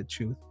 to tell the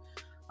truth.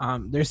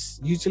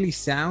 There's usually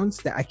sounds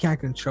that I can't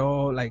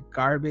control, like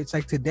garbage.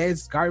 Like today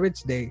is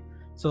garbage day,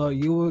 So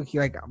you will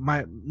hear, like,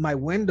 my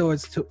window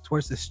is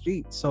towards the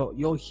street, so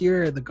you'll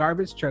hear the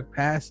garbage truck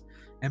pass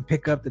and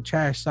pick up the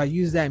trash. So I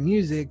use that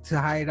music to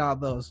hide all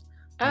those.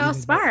 Oh,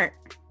 smart.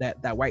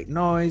 That white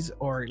noise,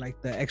 or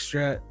like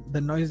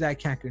the noise that I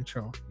can't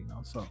control,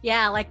 so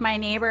yeah, like my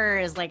neighbor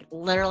is like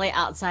literally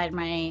outside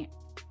my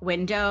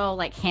window,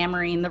 like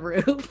hammering the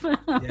roof.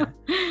 yeah,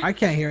 I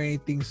can't hear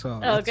anything, so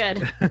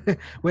good.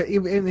 But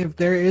even if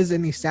there is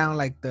any sound,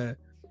 like the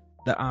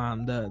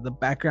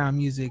background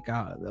music,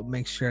 I'll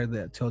make sure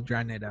that to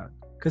drown it out,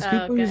 because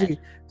people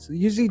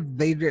usually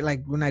they,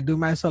 like, when I do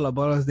my solo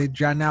bolos, they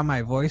drown out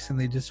my voice and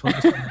they just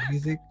focus on the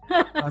music.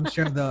 I'm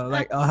sure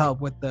I'll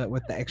help with the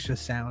extra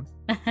sound.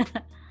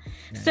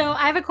 So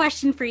I have a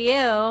question for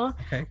you.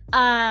 Okay.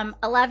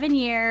 11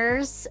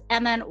 years,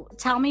 and then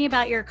tell me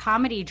about your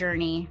comedy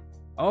journey.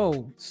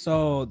 Oh,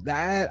 so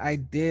that I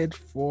did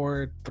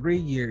for 3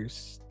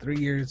 years. 3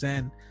 years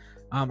in.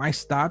 I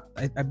stopped,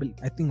 I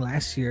think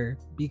last year,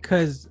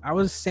 because I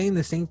was saying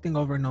the same thing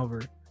over and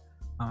over.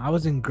 I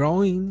wasn't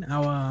growing.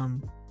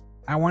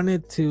 I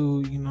wanted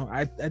to,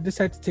 I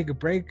decided to take a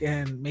break,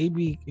 and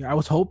maybe I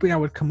was hoping I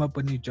would come up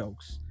with new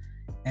jokes,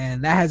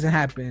 and that hasn't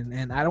happened.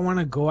 And I don't want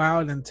to go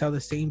out and tell the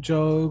same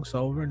jokes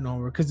over and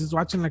over, because it's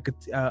watching like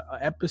a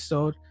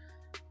episode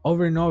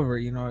over and over,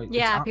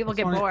 Yeah, people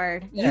get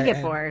bored. You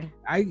get bored.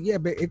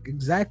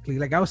 Exactly.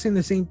 Like, I was saying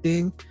the same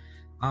thing.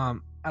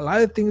 A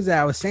lot of things that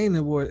I was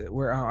saying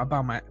were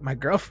about my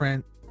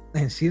girlfriend,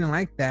 and she didn't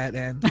like that,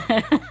 and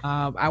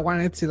I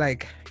wanted to,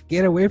 like,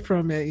 get away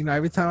from it.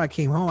 Every time I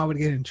came home, I would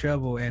get in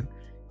trouble, and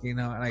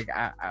like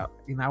I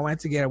wanted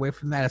to get away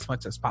from that as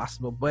much as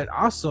possible. But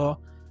also,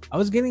 I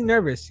was getting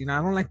nervous. I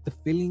don't like the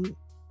feeling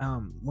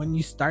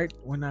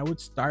when I would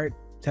start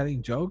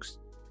telling jokes.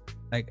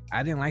 Like,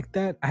 I didn't like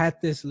that. I had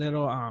this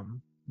little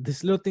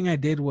thing I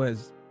did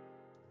was,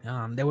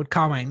 they would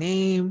call my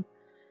name,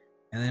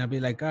 and then I'd be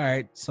like, all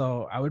right.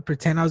 So I would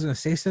pretend I was going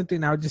to say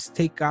something. I would just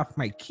take off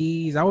my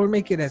keys. I would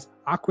make it as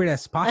awkward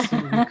as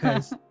possible,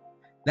 because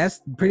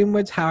that's pretty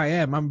much how I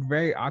am. I'm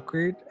very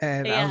awkward.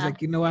 And I was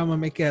like, I'm going to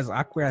make it as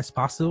awkward as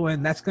possible.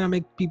 And that's going to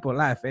make people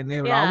laugh. And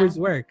it would always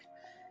work.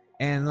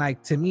 And,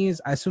 like, to me,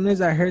 as soon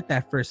as I heard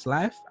that first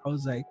laugh, I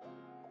was like,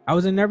 I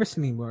wasn't nervous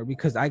anymore,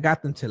 because I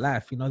got them to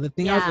laugh. The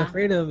thing I was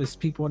afraid of is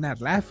people not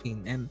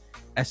laughing. And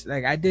that's,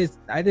 like, I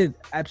did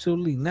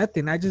absolutely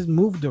nothing. I just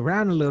moved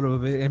around a little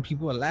bit and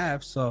people would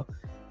laugh. So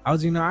I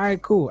was, all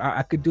right, cool.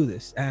 I could do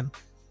this. And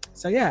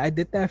so, yeah, I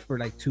did that for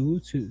like 2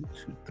 to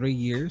 3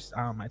 years.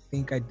 I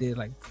think I did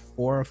like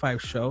 4 or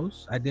 5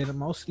 shows. I did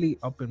mostly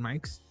open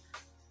mics.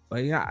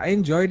 But yeah, I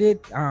enjoyed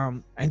it. I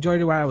enjoyed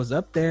it while I was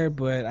up there,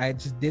 but I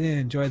just didn't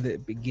enjoy the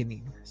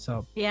beginning.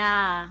 So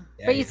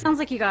but it sounds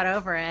like you got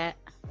over it.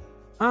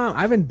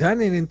 I haven't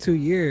done it in 2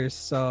 years,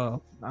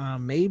 so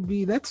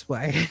maybe that's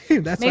why.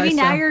 Maybe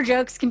now your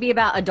jokes can be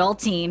about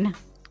adulting.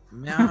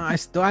 No, I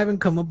still haven't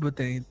come up with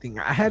anything.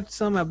 I had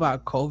some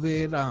about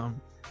COVID.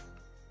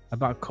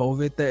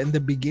 In the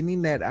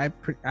beginning that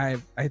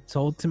I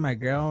told to my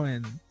girl,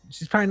 and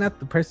she's probably not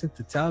the person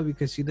to tell,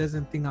 because she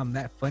doesn't think I'm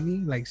that funny.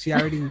 Like, she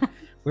already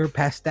we're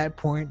past that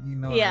point,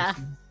 Yeah.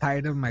 She's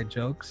tired of my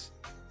jokes.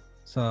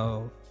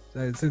 So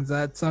since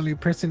that's the only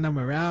person I'm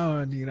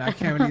around, I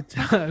can't really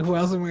tell who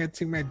else I'm going to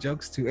take my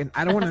jokes to. And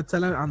I don't want to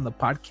tell it on the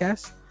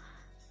podcast,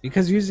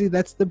 because usually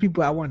that's the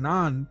people I want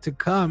on to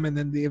come, and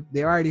then if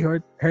they already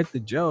heard the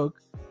joke,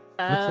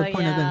 what's the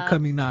point of them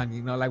coming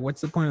on? Like,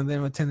 what's the point of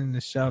them attending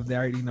the show if they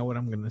already know what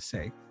I'm going to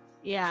say?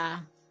 Yeah.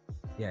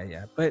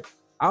 But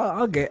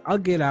I'll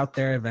get out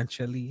there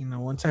eventually,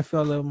 once I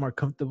feel a little more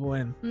comfortable.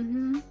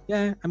 And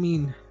yeah, I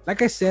mean,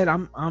 like I said,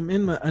 I'm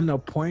in a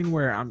point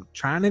where I'm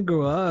trying to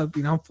grow up.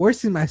 I'm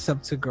forcing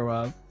myself to grow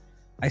up.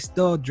 I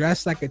still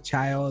dress like a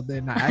child,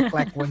 and I act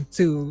like one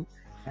too.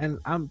 And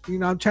I'm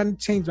trying to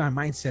change my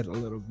mindset a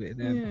little bit.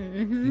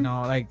 And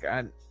like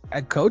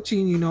at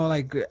coaching,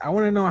 like, I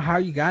want to know how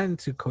you got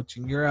into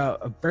coaching. You're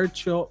a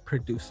virtual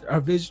producer,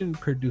 a vision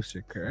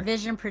producer, correct?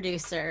 Vision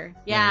producer.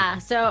 Yeah.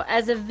 So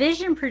as a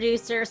vision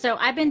producer, so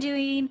I've been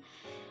doing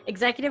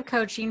executive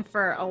coaching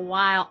for a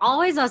while,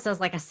 always as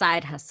like a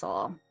side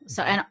hustle.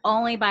 So, and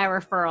only by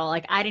referral.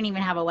 Like, I didn't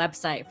even have a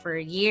website for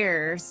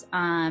years.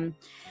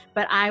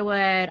 But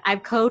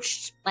I've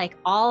coached like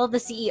all the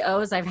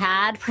CEOs I've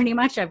had, pretty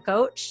much I've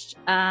coached,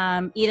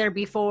 either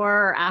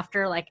before or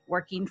after, like,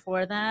 working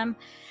for them.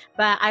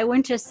 But I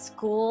went to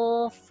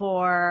school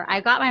I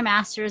got my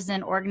master's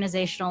in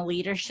organizational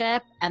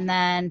leadership, and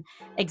then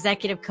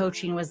executive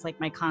coaching was like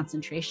my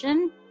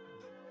concentration.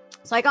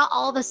 So I got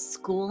all the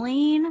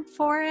schooling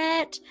for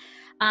it.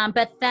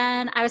 But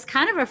then I was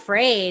kind of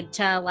afraid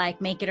to,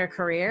 like, make it a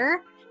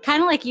career,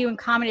 kind of like you in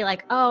comedy,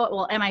 like, oh,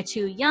 well, am I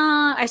too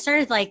young? I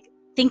started, like,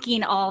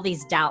 thinking all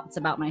these doubts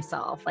about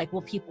myself. Like,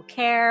 will people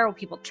care? Will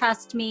people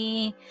trust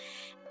me?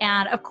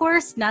 And of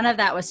course, none of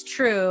that was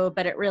true,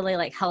 but it really,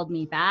 like, held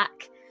me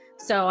back.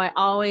 So I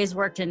always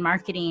worked in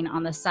marketing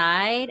on the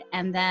side.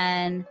 And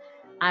then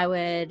I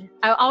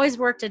always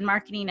worked in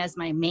marketing as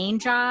my main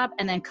job.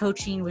 And then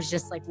coaching was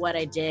just like what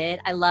I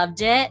did. I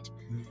loved it.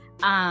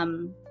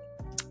 And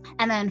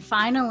And then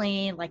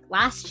finally, like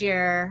last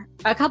year,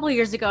 a couple of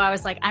years ago, I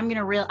was like, I'm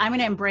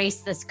gonna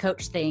embrace this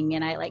coach thing,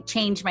 and I like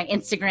changed my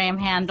Instagram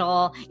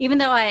handle, even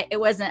though it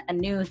wasn't a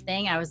new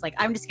thing. I was like,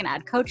 I'm just gonna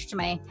add coach to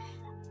my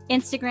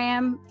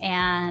Instagram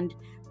and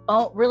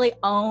really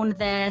own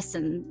this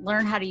and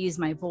learn how to use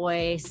my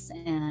voice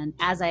and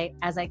as I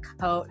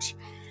coach.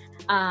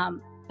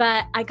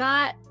 But I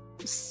got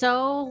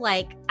so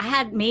like I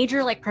had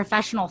major like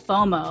professional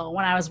FOMO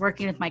when I was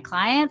working with my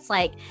clients.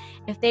 Like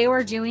if they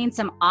were doing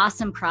some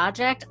awesome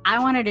project, I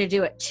wanted to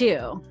do it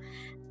too.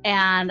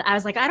 And I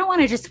was like, I don't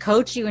want to just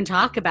coach you and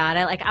talk about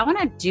it. Like I want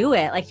to do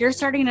it. Like you're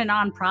starting a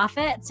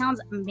nonprofit. It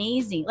sounds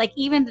amazing. Like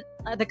even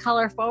the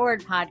Color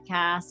Forward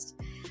podcast,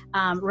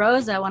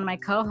 Rosa, one of my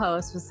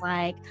co-hosts, was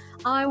like,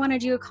 oh, I want to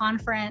do a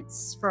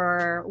conference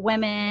for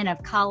women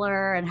of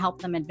color and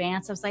help them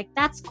advance. I was like,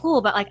 that's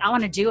cool, but like, I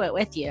want to do it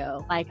with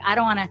you. Like, I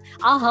don't want to,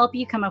 I'll help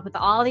you come up with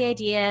all the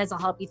ideas. I'll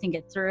help you think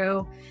it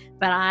through,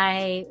 but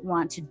I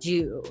want to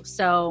do.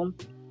 So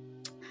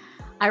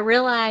I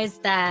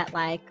realized that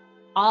like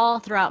all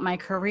throughout my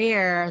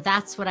career,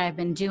 that's what I've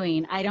been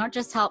doing. I don't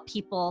just help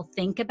people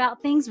think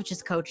about things, which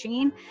is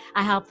coaching.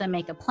 I help them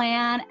make a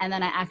plan, and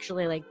then I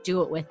actually like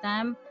do it with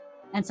them.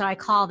 And so I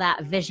call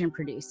that vision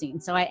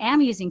producing. So I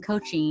am using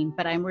coaching,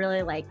 but I'm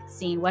really like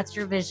seeing what's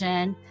your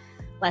vision.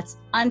 Let's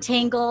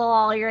untangle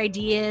all your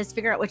ideas,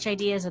 figure out which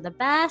ideas are the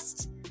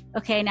best.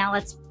 Okay, now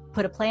let's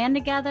put a plan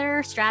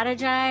together,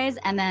 strategize,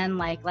 and then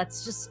like,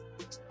 let's just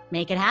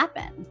make it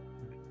happen.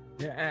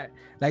 Yeah,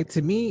 like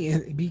to me,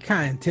 it'd be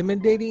kind of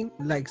intimidating,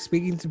 like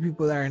speaking to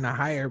people that are in a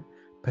higher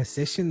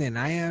position than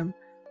I am.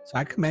 So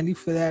I commend you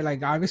for that.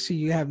 Like, obviously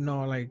you have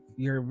no, like,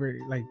 you're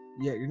very, like,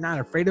 yeah, you're not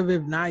afraid of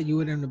it. If not, you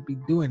wouldn't be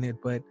doing it.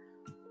 But,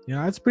 you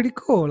know, it's pretty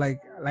cool. Like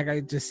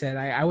I just said,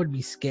 I would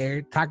be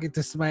scared talking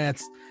to somebody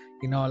that's,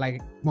 you know, like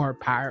more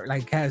power,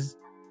 like has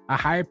a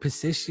higher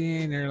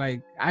position, or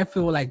like, I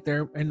feel like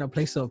they're in a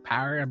place of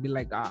power. I'd be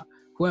like,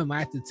 who am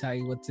I to tell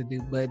you what to do?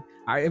 But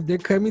if they're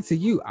coming to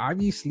you,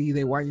 obviously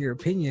they want your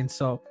opinion.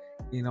 So,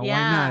 you know,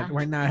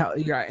 why not help?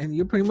 And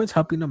you're pretty much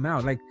helping them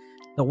out. Like,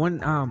 the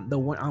one on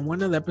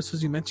one of the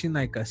episodes you mentioned,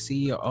 like a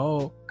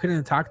CEO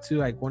couldn't talk to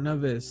like one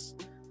of his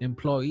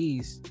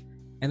employees,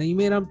 and then you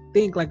made him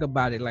think like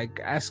about it, like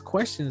ask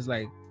questions,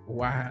 like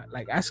why,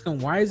 like ask him,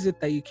 why is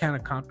it that you can't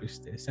accomplish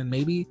this? And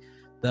maybe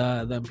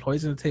the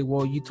employee's gonna say,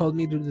 well, you told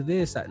me to do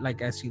this,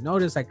 like as you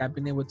notice, like I've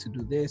been able to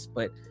do this,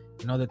 but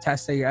you know the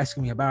task that you're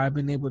asking me about, I've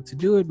been able to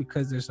do it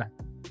because there's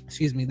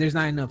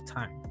not enough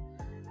time.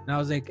 And I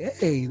was like,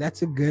 hey,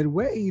 that's a good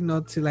way, you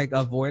know, to like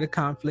avoid a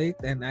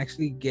conflict and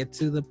actually get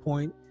to the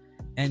point,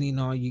 and you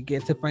know, you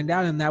get to find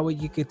out, and that way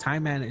you could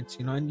time manage,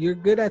 you know, and you're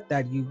good at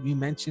that. You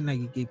mentioned like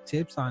you gave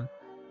tips on,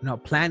 you know,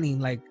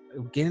 planning, like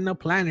getting a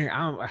planner.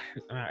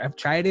 I've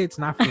tried it. It's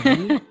not for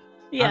me.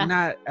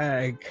 Yeah.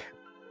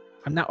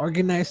 I'm not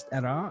organized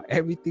at all.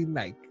 Everything,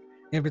 like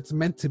if it's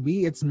meant to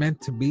be, it's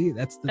meant to be.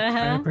 That's the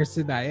kind of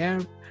person I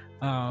am.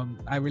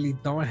 I really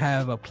don't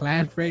have a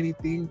plan for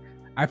anything.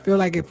 I feel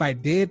like if I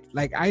did,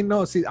 like I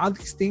know, see all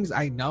these things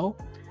I know,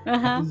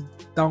 I just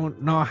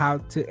don't know how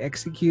to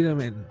execute them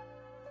and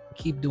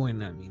keep doing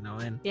them, you know.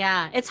 And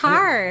yeah, it's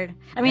hard.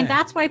 I mean,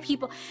 that's why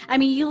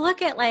you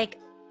look at like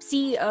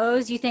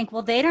CEOs, you think,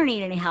 well, they don't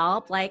need any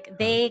help. Like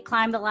they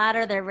climb the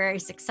ladder, they're very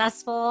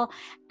successful.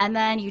 And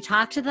then you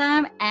talk to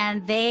them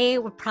and they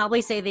would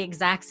probably say the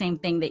exact same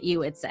thing that you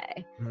would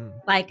say.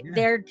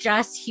 They're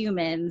just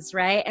humans,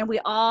 right? And we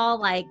all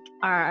like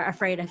are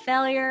afraid of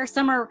failure.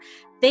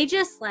 They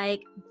just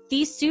like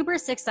these super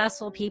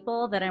successful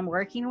people that I'm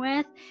working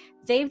with,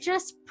 they've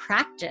just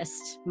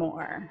practiced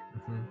more.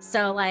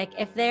 So like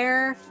if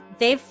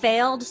they've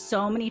failed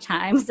so many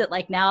times that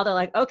like now they're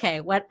like,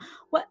 okay, what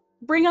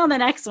bring on the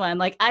next one.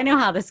 Like I know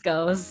how this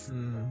goes.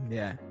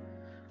 Yeah.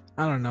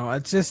 I don't know.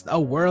 It's just a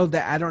world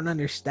that I don't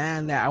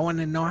understand, that I want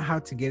to know how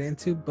to get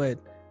into, but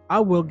I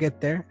will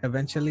get there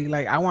eventually.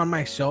 Like I want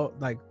my show,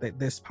 like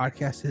this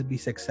podcast, to be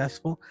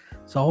successful.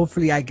 So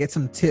hopefully I get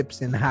some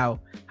tips in how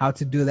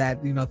to do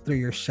that, you know, through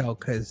your show.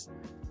 Cause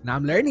now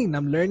I'm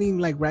learning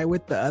like right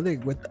with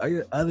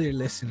the other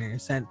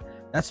listeners. And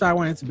that's why I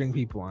wanted to bring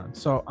people on.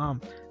 So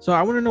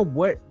I want to know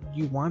what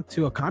you want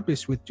to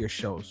accomplish with your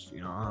shows, you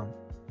know,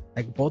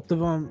 like both of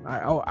them.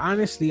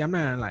 Honestly, I'm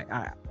not like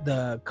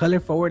the Color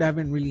Forward I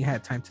haven't really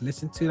had time to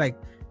listen to. Like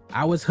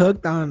I was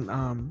hooked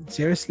on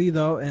Seriously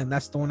though, and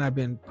that's the one I've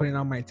been putting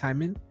all my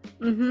time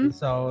in.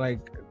 So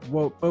like,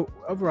 well, but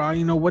overall,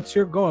 you know, what's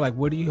your goal? Like,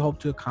 what do you hope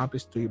to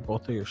accomplish through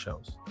both of your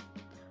shows?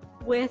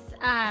 With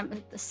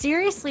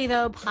Seriously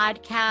though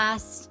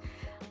podcast,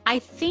 I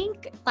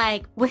think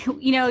like,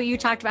 you know, you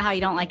talked about how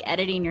you don't like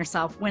editing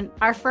yourself. When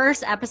our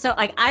first episode,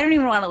 like I don't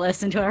even want to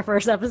listen to our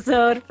first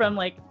episode from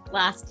like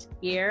last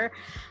year.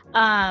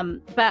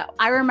 But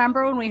I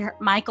remember when we heard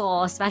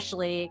Michael,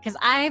 especially because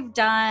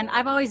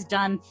I've always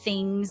done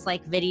things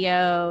like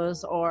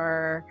videos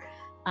or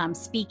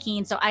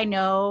speaking. So I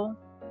know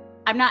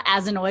I'm not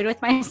as annoyed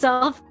with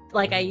myself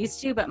like I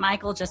used to, but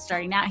Michael just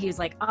starting out, he was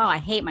like, oh, I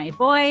hate my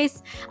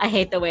voice. I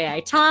hate the way I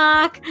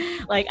talk.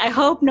 Like, I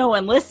hope no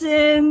one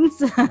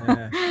listens.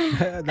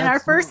 And our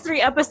first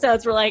 3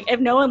 episodes were like, if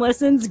no one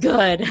listens,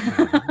 good.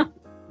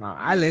 No,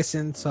 I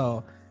listened,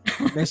 so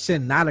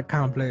mission not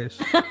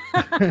accomplished.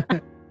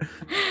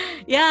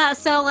 Yeah,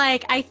 so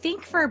like I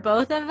think for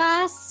both of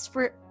us,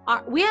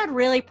 we had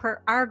really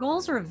our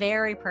goals were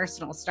very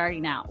personal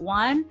starting out.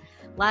 One,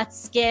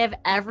 let's give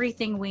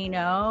everything we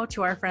know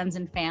to our friends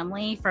and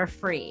family for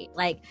free.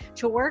 Like,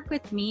 to work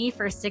with me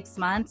for 6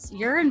 months,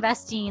 you're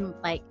investing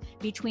like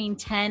between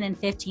 $10,000 and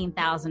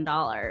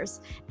 $15,000,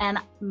 and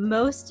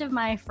most of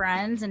my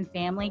friends and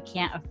family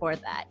can't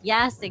afford that.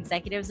 Yes, the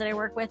executives that I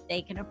work with,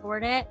 they can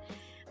afford it,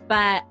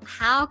 but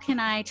how can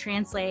I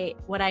translate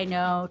what I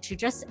know to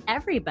just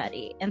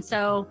everybody? And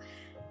so,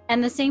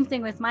 and the same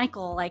thing with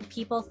Michael, like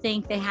people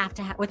think they have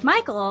to with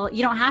Michael,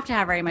 you don't have to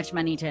have very much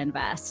money to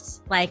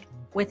invest. Like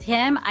with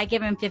him, I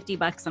give him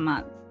 $50 a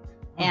month,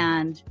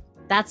 and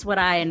that's what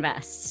I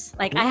invest.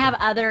 Like I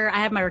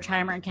have my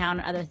retirement account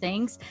and other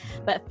things,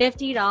 but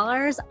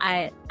 $50,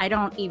 I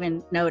don't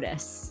even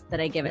notice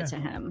that I give it to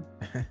him.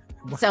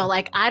 So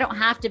like, I don't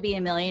have to be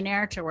a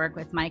millionaire to work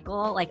with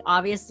Michael. Like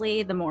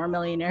obviously the more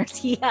millionaires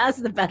he has,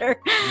 the better.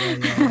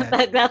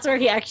 But that's where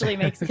he actually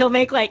makes, he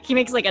makes like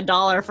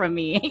 $1 from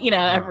me, you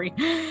know, every,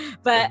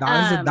 but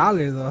 $1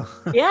 $1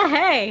 though. Yeah.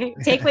 Hey,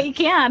 take what you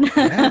can.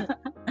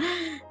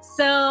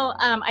 So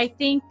I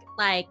think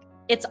like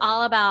it's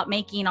all about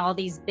making all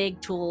these big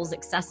tools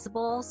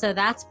accessible. So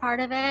that's part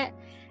of it.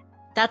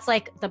 That's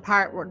like the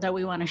part that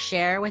we want to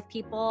share with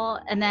people.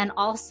 And then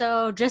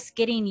also just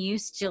getting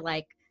used to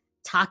like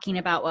talking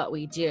about what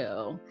we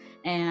do.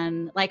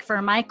 And like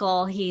for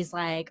Michael, he's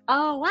like,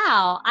 oh,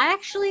 wow, I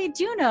actually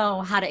do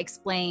know how to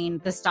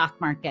explain the stock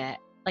market.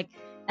 Like,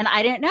 and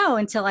I didn't know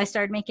until I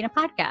started making a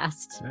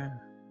podcast. Yeah,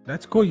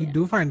 that's cool. You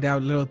do find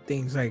out little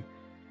things. Like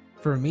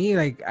for me,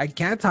 like I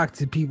can't talk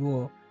to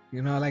people,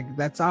 you know, like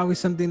that's always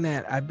something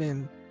that I've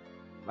been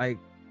like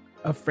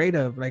afraid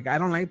of. Like I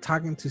don't like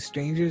talking to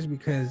strangers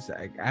because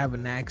I have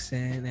an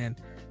accent and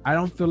I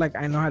don't feel like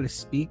I know how to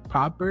speak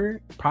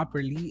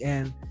properly,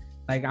 and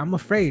like I'm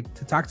afraid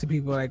to talk to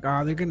people. Like,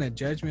 oh, they're gonna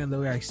judge me on the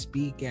way I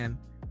speak. And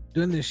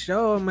doing this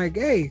show, I'm like,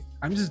 hey,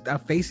 I'm just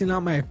facing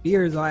out my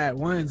fears all at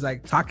once,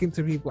 like talking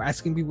to people,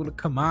 asking people to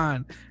come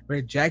on,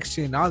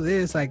 rejection, all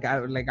this, like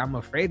I'm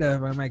afraid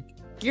of. I'm like,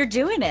 you're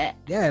doing it.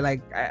 Yeah,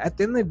 like at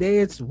the end of the day,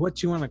 it's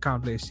what you want to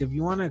accomplish. If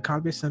you want to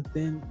accomplish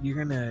something, you're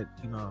gonna,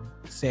 you know,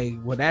 say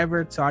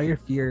whatever to all your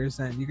fears,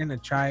 and you're gonna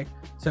try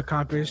to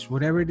accomplish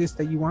whatever it is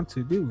that you want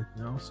to do,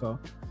 you know. So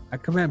I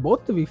commend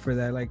both of you for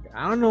that. Like,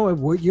 I don't know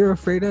what you're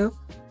afraid of,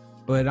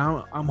 but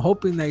I'm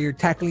hoping that you're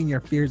tackling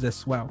your fears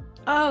as well.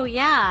 Oh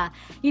yeah.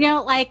 You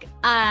know, like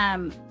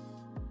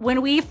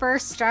when we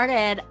first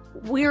started,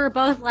 we were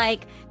both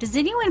like, does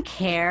anyone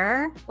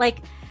care?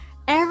 Like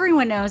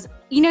everyone knows,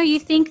 you know, you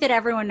think that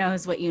everyone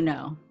knows what you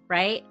know,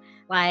 right?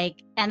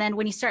 Like, and then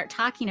when you start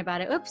talking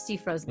about it, oops, you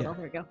froze a little,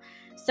 there we go.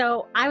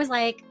 So I was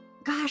like,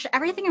 gosh,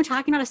 everything I'm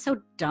talking about is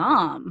so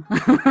dumb.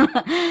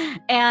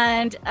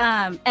 And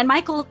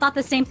Michael thought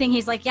the same thing.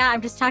 He's like, yeah,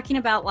 I'm just talking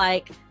about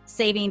like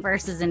saving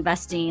versus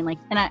investing. Like,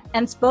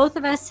 and both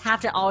of us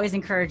have to always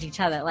encourage each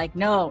other. Like,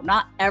 no,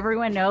 not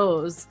everyone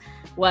knows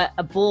what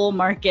a bull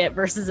market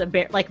versus a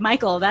bear. Like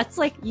Michael, that's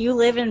like, you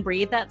live and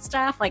breathe that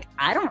stuff. Like,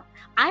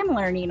 I'm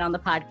learning on the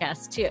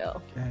podcast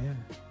too. Yeah.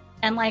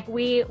 And like,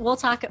 we'll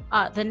talk,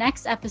 the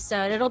next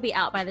episode, it'll be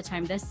out by the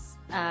time this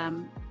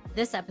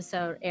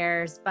episode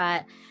airs,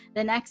 but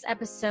the next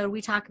episode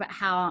we talk about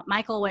how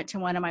Michael went to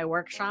one of my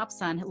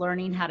workshops on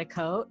learning how to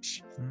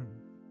coach.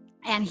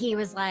 And he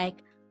was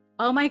like,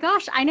 oh my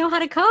gosh, I know how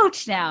to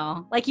coach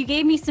now. Like, you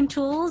gave me some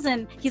tools.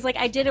 And he's like,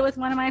 I did it with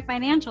one of my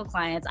financial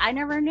clients. I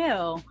never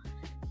knew.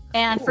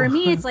 And for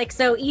me, it's like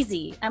so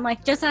easy. I'm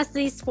like, just ask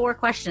these 4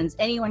 questions.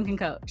 Anyone can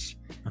coach.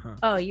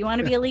 Oh, you want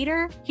to be a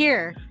leader?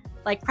 Here,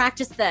 like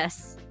practice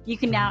this. You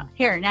can now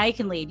you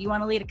can lead. You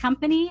want to lead a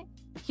company?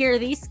 Here are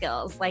these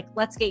skills. Like,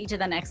 let's get you to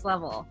the next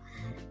level.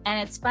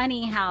 And it's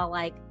funny how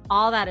like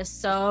all that is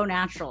so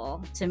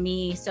natural to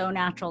me, so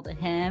natural to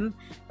him,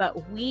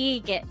 but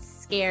we get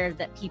scared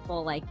that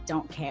people like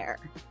don't care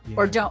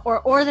or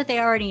that they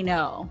already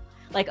know.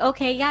 Like,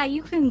 okay, yeah,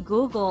 you can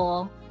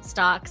Google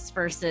stocks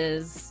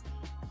versus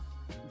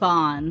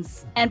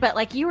bonds, but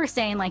like you were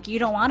saying, like you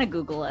don't want to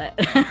Google it.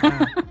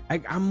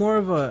 I'm more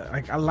of a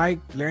like, I like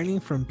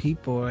learning from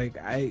people. Like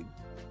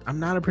I'm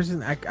not a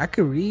person, I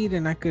could read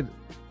and I could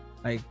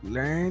like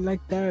learn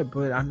like that,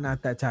 but I'm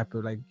not that type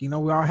of, like, you know,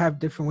 we all have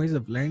different ways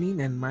of learning,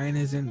 and mine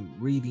isn't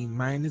reading.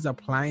 Mine is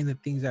applying the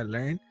things I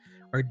learned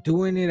or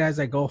doing it as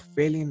I go,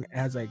 failing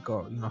as I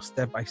go, you know,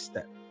 step by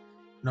step.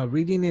 You know,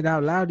 reading it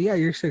out loud, yeah,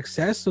 you're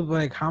successful, but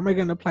like, how am I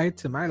going to apply it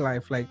to my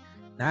life? Like,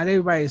 not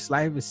everybody's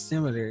life is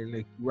similar.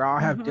 Like, we all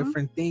have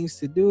different things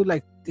to do,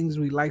 like things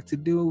we like to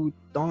do, we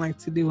don't like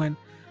to do, and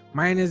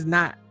mine is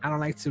not. I don't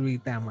like to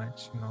read that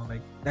much, you know.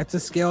 Like, that's a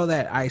skill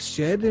that I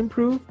should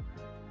improve,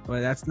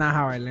 but that's not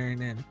how I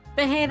learn. And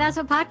But hey, that's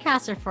what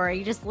podcasts are for.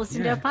 You just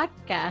listen to a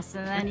podcast,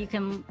 and then you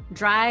can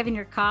drive in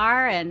your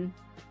car and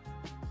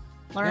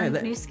learn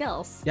new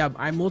skills. Yeah,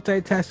 I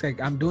multitask.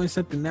 Like I'm doing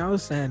something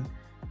else, and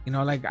you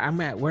know, like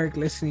I'm at work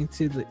listening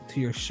to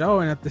your show,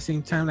 and at the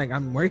same time, like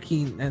I'm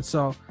working, and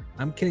so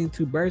I'm killing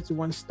two birds with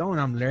one stone.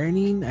 I'm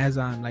learning as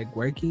I'm like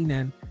working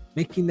and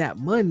making that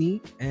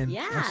money, and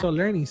also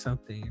learning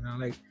something. You know,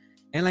 like,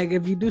 and like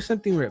if you do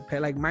something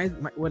like my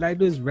what I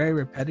do is very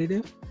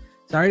repetitive.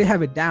 So I already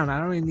have it down. I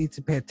don't really need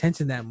to pay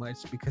attention that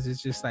much because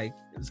it's just like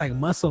it's like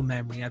muscle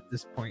memory at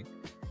this point.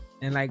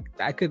 And like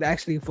I could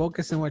actually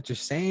focus on what you're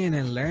saying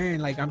and learn.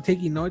 Like I'm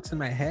taking notes in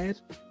my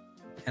head,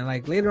 and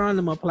like later on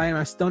I'm applying.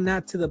 I'm still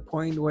not to the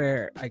point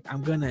where like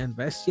I'm gonna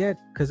invest yet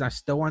because I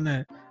still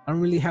wanna. I don't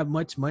really have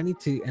much money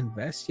to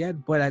invest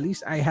yet, but at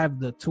least I have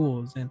the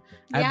tools and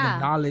I have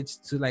the knowledge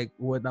to like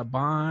what a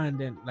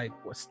bond and like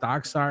what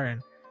stocks are,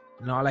 and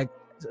you know, like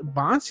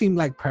bonds seem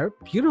like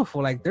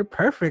beautiful, like they're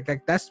perfect.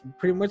 Like that's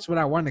pretty much what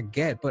I want to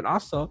get. But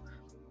also,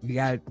 you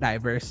got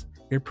diverse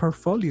your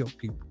portfolio,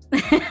 people.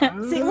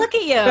 See, look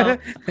at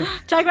you.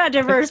 Talk about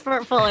diverse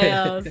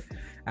portfolios.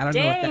 I don't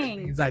know what that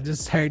means. I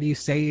just heard you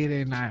say it,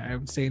 and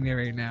I'm saying it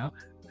right now.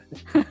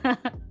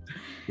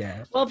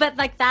 Yeah. Well, but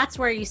like that's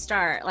where you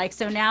start. Like,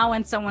 so now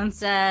when someone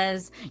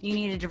says you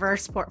need a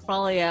diverse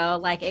portfolio,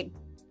 like it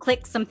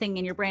clicks something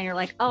in your brain. You're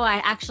like, oh, I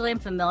actually am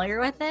familiar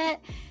with it.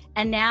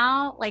 And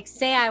now, like,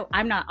 say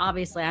I'm not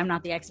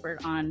the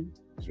expert on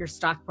your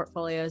stock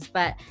portfolios,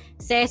 but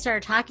say I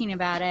started talking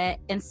about it,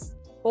 and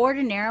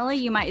ordinarily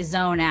you might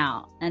zone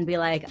out and be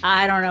like,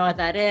 I don't know what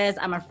that is.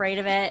 I'm afraid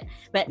of it.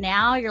 But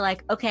now you're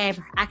like, okay, I've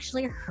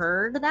actually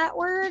heard that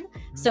word.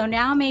 So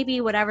now maybe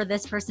whatever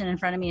this person in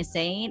front of me is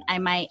saying, I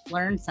might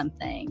learn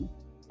something.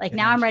 Like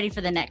now I'm ready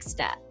for the next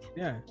step.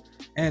 Yeah.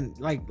 And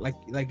like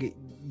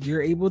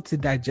you're able to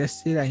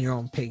digest it at your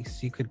own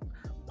pace. You could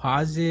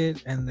pause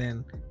it and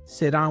then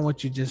sit on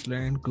what you just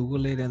learned,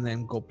 Google it, and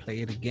then go play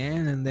it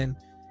again. And then,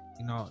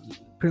 you know,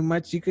 pretty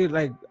much you could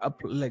like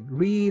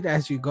read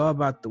as you go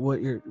about what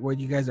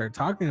you guys are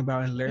talking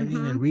about and learning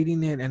and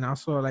reading it, and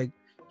also like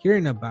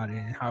hearing about it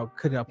and how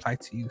could it apply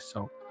to you.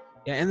 So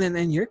yeah. And then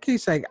in your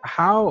case, like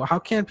how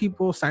can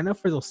people sign up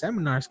for those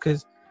seminars?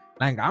 Because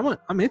like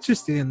I'm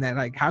interested in that.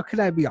 Like how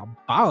could I be a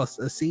boss,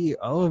 a CEO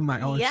of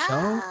my own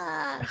show?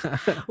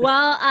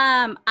 Well,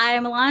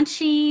 I'm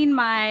launching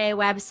my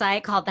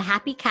website called The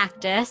Happy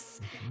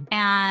Cactus,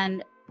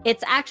 and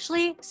it's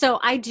actually, so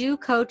I do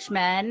coach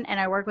men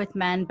and I work with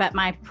men, but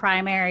my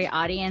primary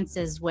audience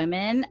is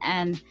women.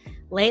 And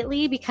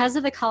lately, because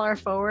of the Color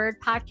Forward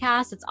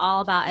podcast, it's all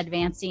about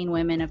advancing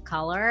women of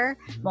color,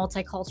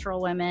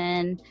 multicultural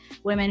women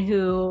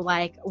who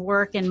like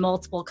work in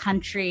multiple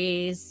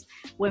countries,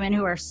 women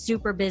who are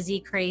super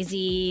busy,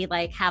 crazy,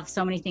 like have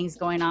so many things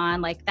going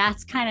on. Like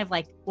that's kind of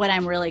like what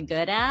I'm really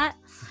good at.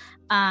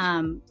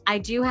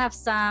 I do have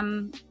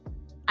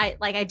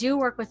I do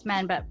work with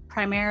men, but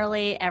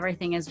primarily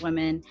everything is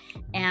women.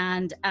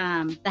 And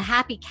the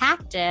Happy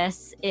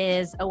Cactus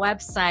is a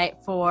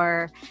website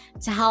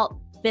to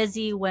help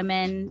busy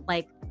women.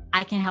 Like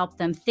I can help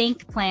them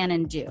think, plan,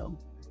 and do.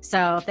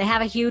 So if they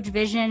have a huge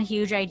vision,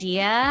 huge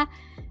idea,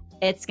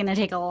 it's going to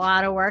take a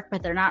lot of work,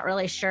 but they're not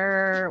really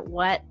sure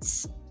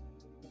which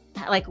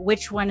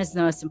one is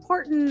the most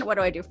important. What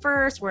do I do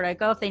first? Where do I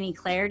go? If they need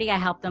clarity, I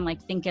help them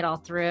like think it all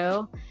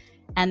through.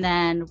 And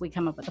then we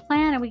come up with a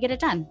plan and we get it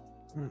done.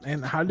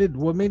 And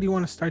what made you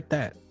want to start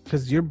that?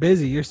 Because you're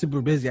busy, you're super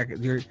busy.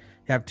 You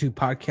have 2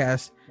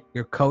 podcasts,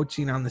 you're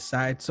coaching on the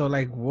side. So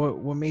like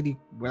what made you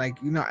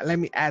like, you know, let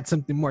me add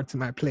something more to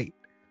my plate?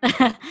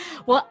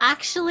 Well,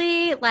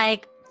 actually,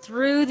 like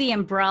through the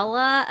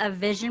umbrella of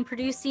vision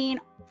producing,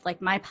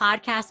 like my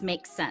podcast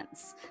makes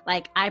sense.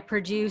 Like I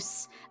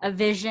produce a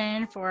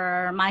vision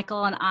for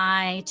Michael and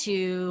I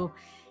to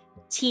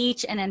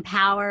teach and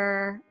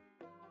empower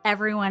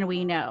everyone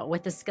we know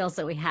with the skills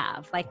that we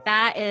have. Like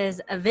that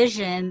is a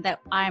vision that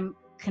I'm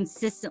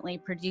consistently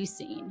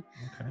producing.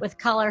 With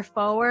Color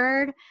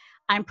Forward,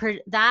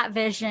 that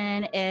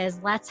vision is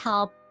let's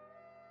help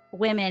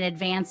women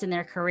advance in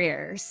their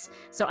careers.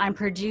 So I'm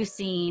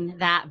producing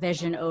that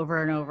vision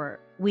over and over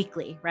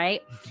weekly,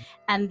 right?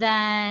 And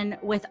then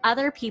with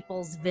other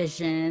people's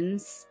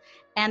visions,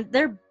 and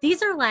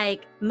these are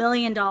like $1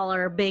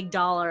 million, big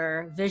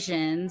dollar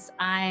visions,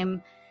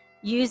 I'm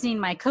using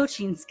my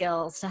coaching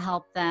skills to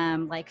help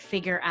them like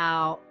figure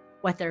out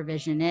what their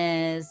vision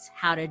is,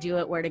 how to do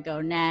it, where to go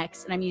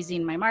next. And I'm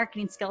using my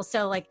marketing skills.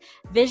 So like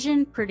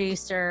vision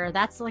producer,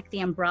 that's like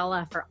the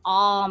umbrella for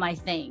all my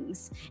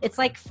things. It's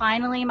like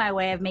finally my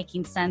way of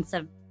making sense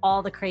of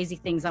all the crazy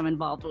things I'm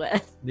involved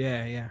with.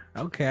 Yeah.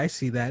 Okay. I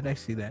see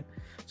that.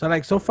 So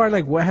like, so far,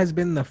 like what has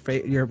been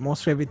your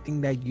most favorite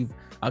thing that you've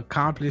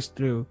accomplished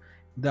through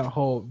the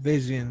whole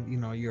vision, you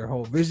know, your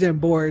whole vision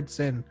boards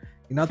and,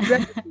 you know,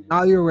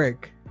 all your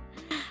work?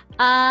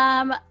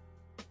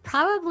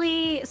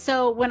 Probably.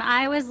 So when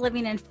I was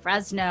living in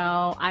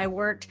Fresno,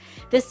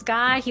 this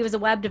guy, he was a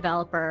web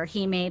developer.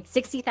 He made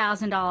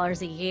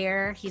 $60,000 a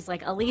year. He's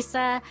like,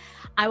 Elisa,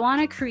 I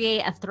want to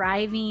create a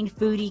thriving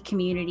foodie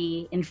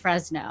community in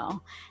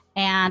Fresno.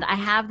 And I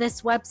have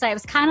this website. It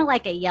was kind of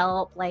like a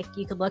Yelp. Like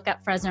you could look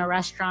up Fresno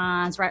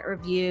restaurants, write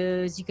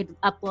reviews. You could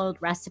upload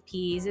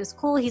recipes. It was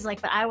cool. He's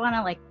like, but I want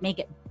to like make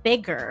it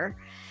bigger.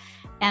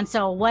 And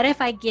so what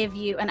if I give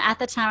you, and at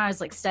the time I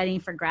was like studying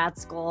for grad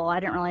school. I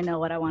didn't really know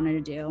what I wanted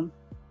to do.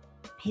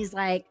 He's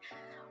like,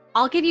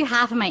 I'll give you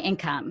half of my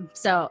income.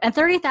 So, and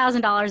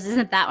 $30,000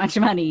 isn't that much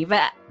money,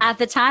 but at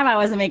the time I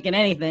wasn't making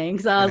anything.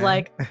 So I was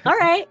like, all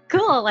right,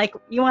 cool. Like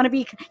he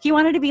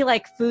wanted to be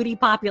like foodie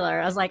popular.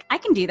 I was like, I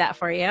can do that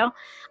for you.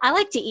 I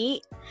like to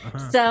eat.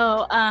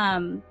 So,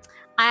 and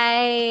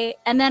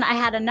then I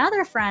had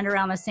another friend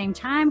around the same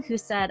time who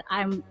said,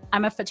 I'm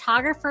a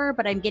photographer,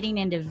 but I'm getting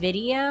into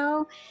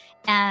video.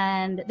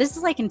 And this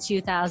is like in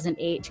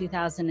 2008,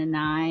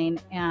 2009.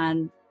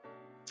 And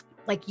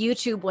like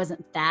YouTube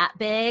wasn't that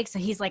big. So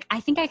he's like, I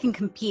think I can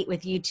compete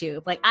with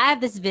YouTube. Like I have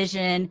this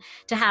vision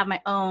to have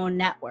my own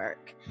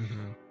network.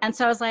 And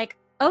so I was like,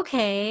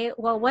 okay,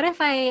 well, what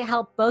if I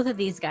help both of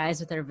these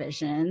guys with their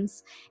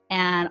visions,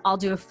 and I'll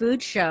do a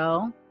food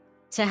show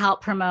to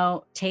help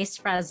promote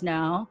Taste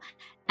Fresno.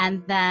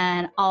 And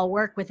then I'll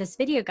work with this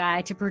video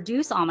guy to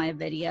produce all my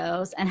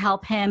videos and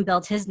help him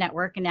build his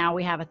network. And now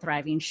we have a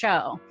thriving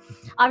show.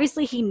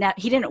 Obviously, he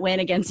didn't win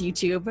against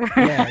YouTube.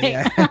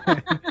 Right?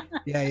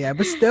 Yeah.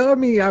 But still, I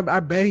mean, I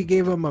bet he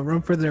gave them a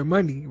run for their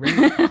money,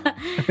 right?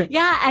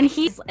 Yeah, and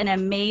he's an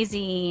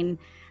amazing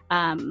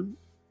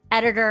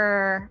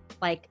editor.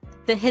 Like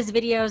his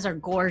videos are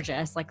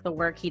gorgeous. Like the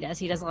work he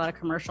does a lot of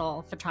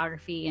commercial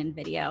photography and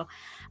video.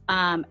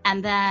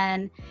 And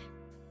then,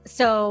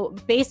 so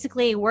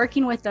basically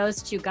working with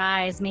those two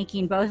guys,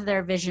 making both of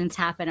their visions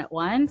happen at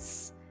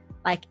once.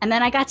 Like, and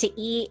then I got to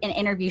eat and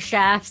interview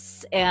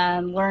chefs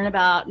and learn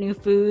about new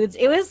foods.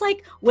 It was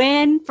like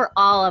win for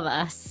all of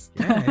us.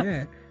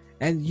 Yeah.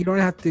 And you don't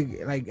have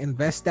to like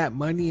invest that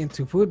money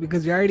into food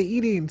because you're already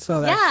eating. So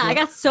that's I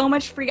got so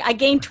much free. I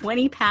gained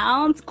 20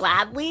 pounds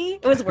gladly.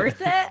 It was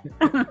worth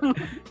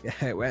it.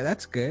 Yeah, well,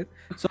 that's good.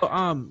 So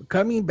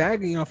coming back,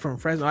 from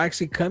Fresno,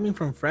 actually coming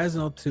from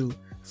Fresno to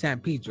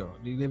San Pedro.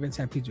 You live in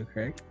San Pedro,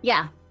 correct?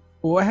 Yeah.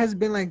 What has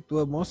been like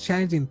the most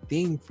challenging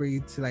thing for you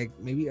to like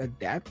maybe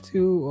adapt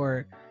to,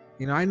 or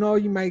I know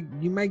you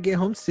might get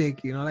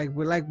homesick,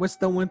 what's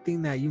the one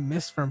thing that you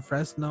miss from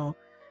Fresno,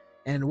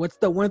 and what's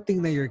the one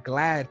thing that you're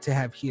glad to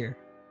have here?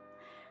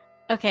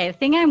 Okay, the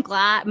thing I'm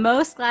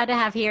most glad to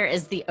have here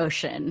is the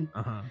ocean.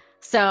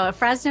 So at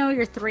Fresno,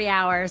 you're 3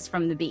 hours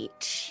from the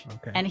beach.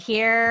 Okay. And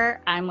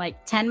here I'm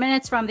like 10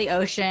 minutes from the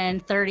ocean,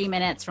 30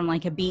 minutes from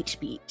like a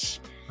beach.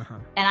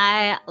 And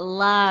I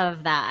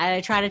love that.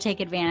 I try to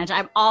take advantage.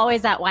 I'm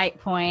always at White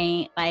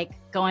Point, like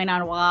going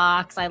on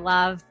walks. I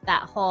love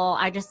that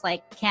I just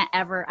like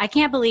I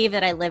can't believe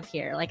that I live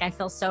here. Like I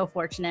feel so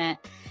fortunate.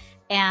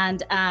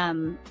 And,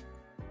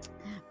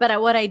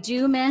 but what I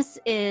do miss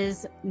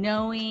is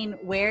knowing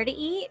where to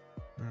eat,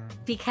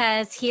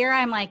 because here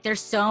I'm like, there's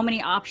so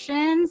many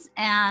options.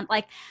 And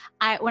like,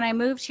 when I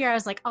moved here, I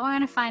was like, oh, I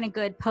want to find a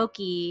good poke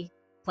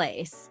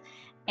place.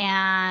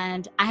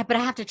 But I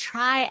have to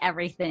try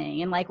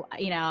everything. And like,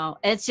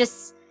 it's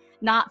just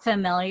not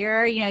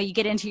familiar. You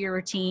get into your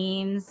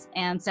routines.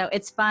 And so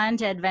it's fun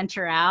to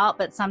adventure out.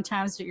 But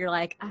sometimes you're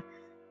like,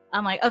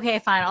 I'm like, okay,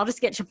 fine. I'll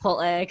just get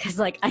Chipotle because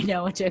like I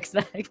know what to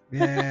expect.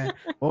 Yeah.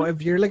 Well,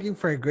 if you're looking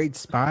for a great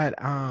spot,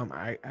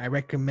 I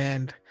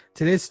recommend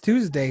today's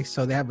Tuesday.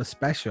 So they have a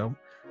special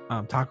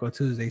Taco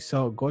Tuesday.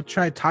 So go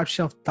try Top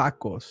Shelf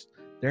Tacos.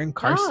 They're in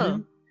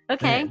Carson. Oh,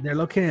 okay. They're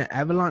located in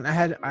Avalon. I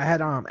had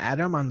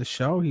Adam on the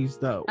show. He's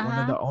one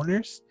of the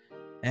owners.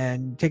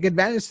 And take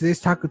advantage of today's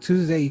Taco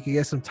Tuesday. You can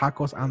get some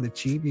tacos on the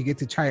cheap. You get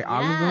to try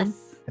all of them.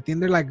 I think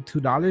they're like $2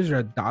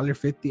 or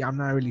 $1.50. I'm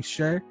not really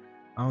sure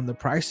on the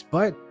price,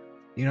 but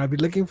if you're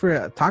looking for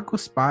a taco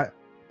spot,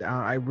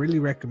 I really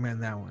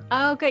recommend that one.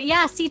 Oh, good.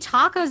 Yeah. See,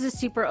 tacos is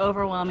super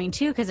overwhelming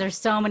too, because there's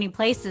so many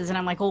places, and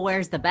I'm like, well,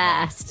 where's the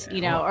best?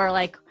 Or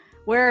like,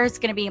 where's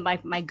going to be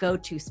my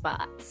go-to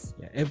spots?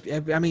 Yeah.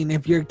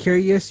 If you're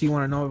curious, you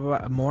want to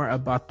know more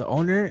about the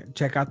owner,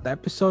 check out the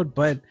episode.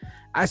 But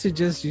I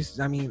suggest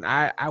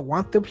I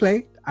want to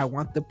play,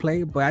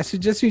 but I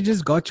suggest you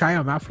just go try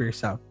them out for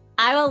yourself.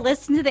 I will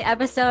listen to the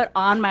episode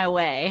on my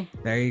way.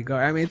 There you go.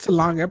 It's a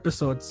long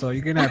episode, so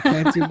you're gonna have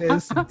plenty to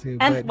listen to.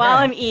 And while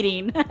I'm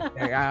eating.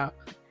 Yeah,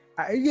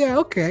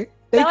 okay.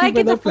 Now I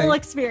get the full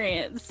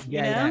experience.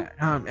 Yeah.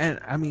 And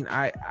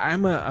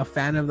I'm a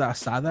fan of the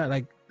asada.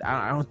 Like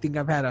I don't think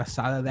I've had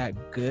asada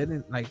that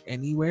good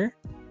anywhere.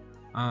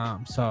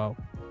 So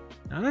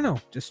I don't know.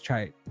 Just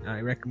try it.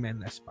 I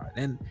recommend that spot.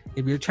 And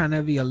if you're trying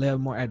to be a little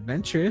more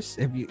adventurous,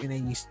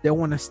 you still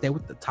want to stay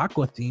with the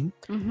taco theme,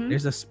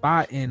 there's a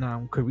spot in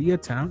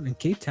Koreatown in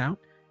Cape Town.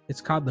 It's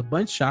called the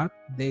Bun Shop.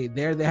 They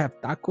have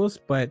tacos,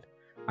 but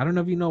I don't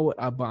know if you know what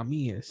a banh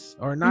mi is,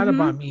 or not a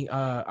banh mi,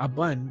 a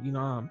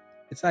bun.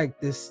 It's like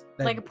this,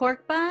 like a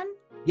pork bun.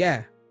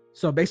 Yeah.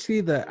 So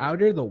basically,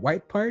 the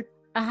white part,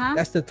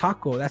 that's the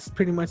taco. That's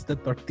pretty much the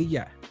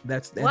tortilla.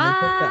 That's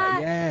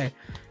yeah.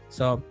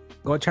 So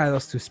go try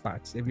those two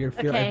spots if you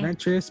feel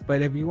adventurous.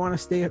 But if you want to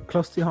stay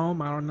close to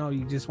home, I don't know,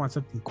 you just want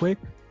something quick,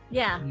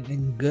 Yeah.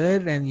 and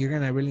good, and you're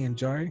gonna really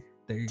enjoy.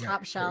 There you go.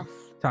 Top shelf.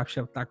 Top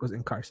Shelf Tacos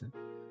in Carson.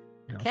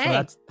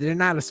 Okay. So they're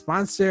not a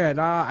sponsor at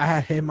all. I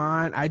had him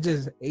on. I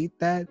just ate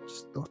that.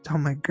 Just don't tell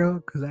my girl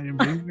because I didn't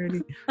bring her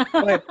any.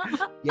 But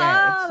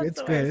yeah,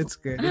 it's good. It's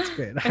good. It's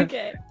good.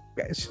 Okay.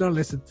 She don't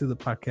listen to the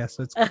podcast,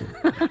 so it's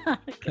cool.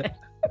 Okay.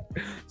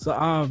 So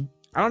I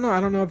don't know. I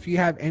don't know if you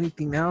have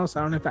anything else.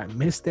 I don't know if I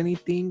missed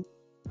anything.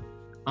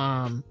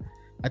 I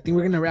think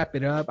we're gonna wrap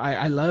it up.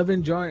 I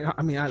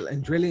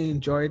really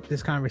enjoyed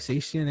this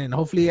conversation, and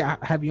hopefully I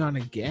have you on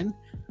again.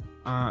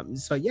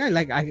 So yeah,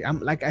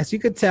 I'm as you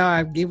could tell,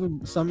 I gave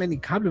him so many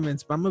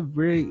compliments, but I'm a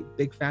very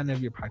big fan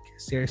of your podcast.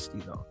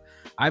 Seriously though,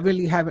 I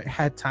really haven't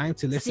had time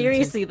to listen.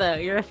 Seriously though,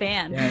 you're a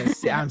fan.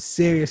 Yes, I'm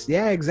serious.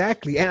 Yeah,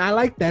 exactly. And I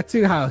like that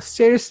too. How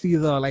seriously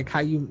though, like how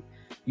you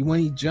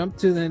when you jump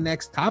to the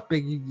next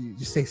topic, you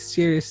just say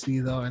seriously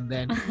though, and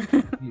then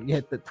you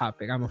hit the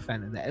topic. I'm a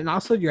fan of that. And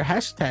also your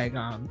hashtag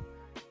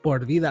Por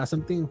Vida,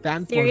 something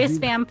fan Serious por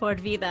vida. fan por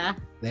vida.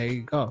 There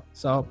you go.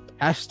 So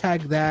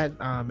hashtag that.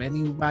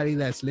 Anybody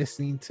that's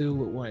listening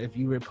to, if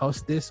you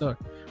repost this or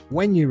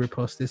when you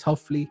repost this,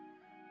 hopefully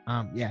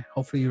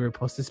you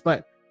repost this.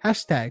 But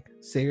hashtag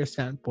Serious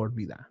fan por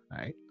vida. All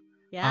right.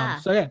 Yeah.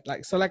 So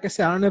like I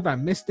said, I don't know if I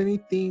missed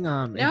anything.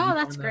 No,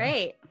 that's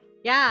great.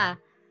 Yeah.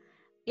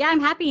 Yeah,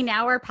 I'm happy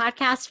now we're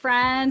podcast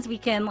friends. We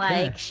can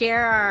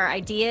share our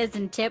ideas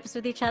and tips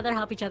with each other,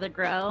 help each other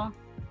grow.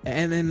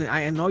 And then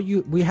I know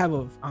we have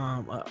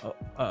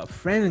a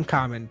friend in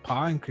common,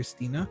 Paul and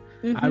Christina.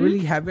 Mm-hmm. I really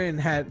haven't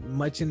had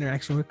much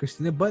interaction with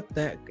Christina, but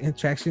the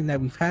interaction that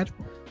we've had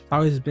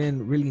always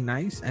been really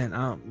nice. And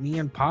me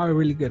and Paul are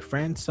really good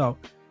friends. So,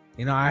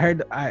 I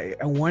heard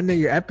one of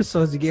your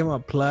episodes you gave him a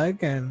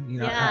plug,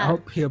 and I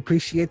hope he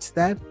appreciates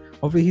that.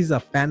 Hopefully he's a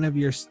fan of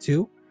yours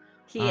too.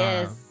 He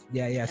is.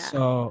 Yeah.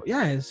 So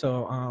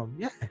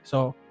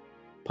So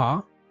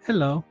Paul,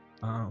 hello.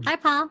 Hi,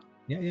 Paul.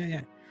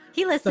 Yeah.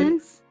 He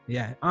listens.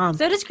 So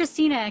does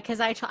Christina, because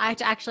I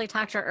actually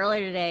talked to her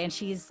earlier today, and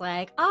she's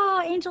like,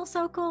 "Oh, Angel's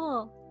so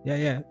cool."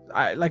 Yeah.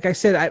 Like I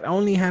said, I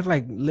only have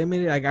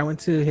limited. I went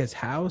to his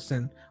house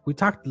and we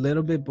talked a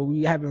little bit, but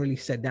we haven't really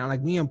sat down.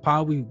 Like me and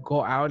Paul, we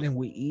go out and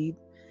we eat.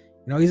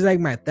 He's like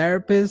my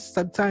therapist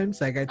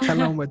sometimes. Like I tell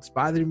him what's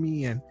bothering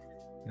me, and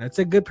it's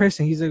a good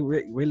person. He's a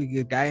really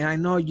good guy. And I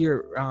know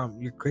you're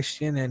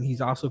Christian, and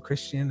he's also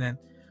Christian, and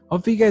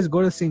hopefully you guys go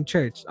to the same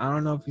church. I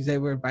don't know if he's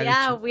ever invited.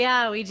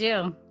 Yeah, we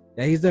do.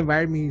 Yeah, he's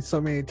invited me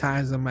so many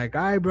times. I'm like,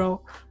 all right, bro.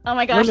 Oh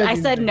my gosh, I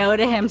said no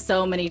to him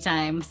so many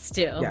times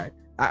too. Yeah,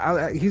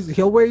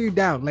 he'll wear you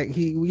down.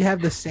 We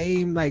have the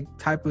same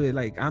type of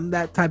I'm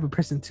that type of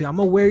person too. I'm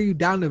gonna wear you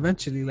down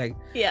eventually.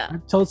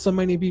 I've told so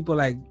many people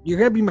you're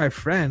gonna be my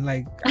friend.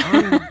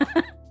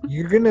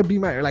 You're gonna be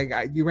my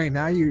you right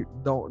now. You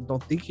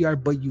don't think you are,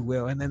 but you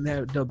will, and then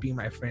they'll be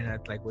my friend. I'm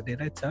like, what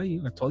did I tell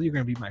you? I told you you're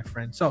gonna be my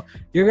friend. So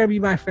you're gonna be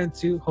my friend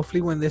too.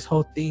 Hopefully, when this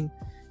whole thing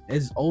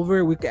is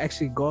over, we could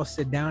actually go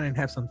sit down and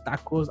have some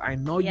tacos. I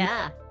know you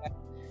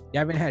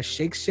haven't had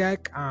Shake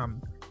Shack.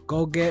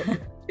 Go get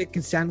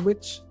chicken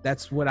sandwich.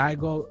 That's what I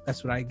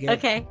get.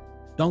 Okay.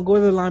 Don't go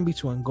to the Long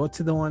Beach one. Go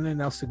to the one in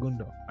El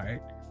Segundo. All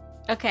right.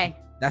 Okay.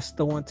 That's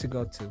the one to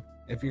go to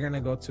if you're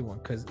gonna go to one,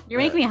 because you're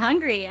making me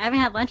hungry. I haven't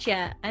had lunch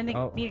yet. I think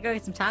we need to go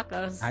get some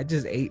tacos. I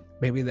just ate.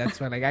 Maybe that's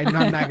why. I know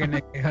I'm not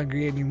gonna get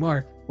hungry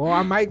anymore. Well,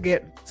 I might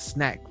get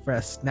for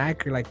a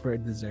snack or for a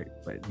dessert.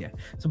 But yeah.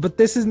 But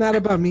this is not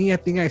about me. I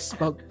think I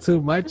spoke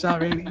too much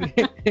already.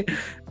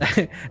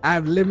 I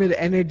have limited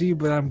energy,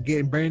 but I'm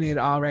burning it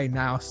all right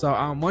now. So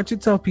why don't you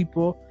tell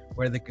people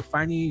where they can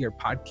find you, your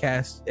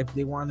podcast, if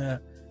they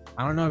wanna.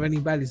 I don't know if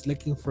anybody's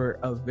looking for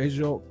a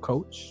visual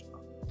coach.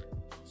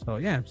 So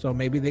yeah. So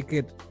maybe they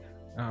could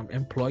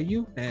employ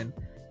you and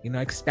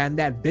expand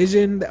that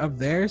vision of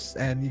theirs,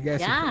 and you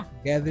guys can come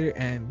together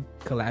and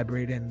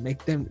collaborate and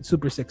make them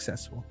super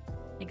successful.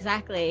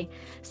 Exactly.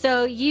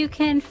 So you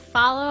can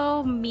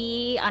follow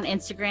me on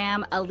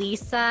Instagram,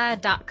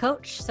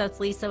 Alisa.coach. So it's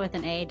Lisa with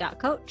an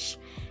A.coach.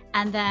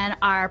 And then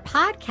our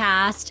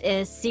podcast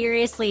is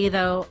Seriously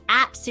Though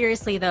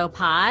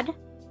Pod.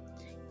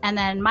 And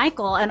then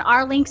Michael, and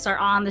our links are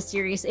on the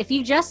series. If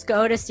you just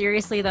go to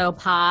Seriously Though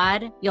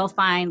Pod, you'll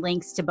find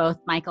links to both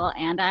Michael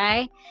and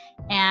I,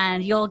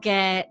 and you'll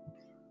get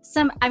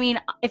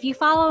if you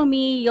follow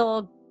me,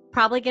 you'll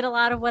probably get a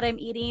lot of what I'm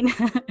eating,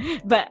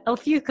 but a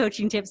few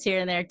coaching tips here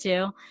and there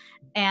too.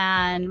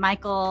 And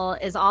Michael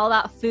is all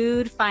about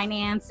food,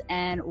 finance,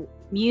 and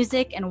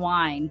music and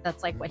wine.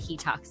 That's what he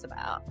talks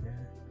about.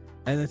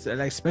 And it's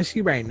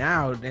especially right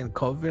now in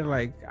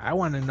COVID, I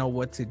want to know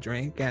what to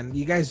drink, and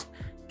you guys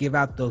give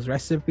out those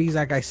recipes.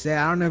 Like I said,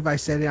 I don't know if I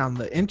said it on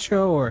the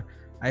intro or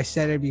I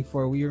said it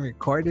before we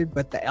recorded,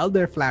 but the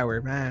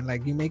elderflower, man,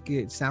 you make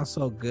it sound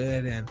so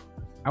good, and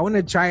I want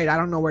to try it. I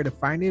don't know where to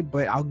find it,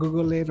 but I'll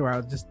Google it, or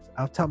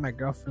I'll tell my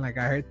girlfriend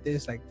I heard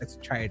this, let's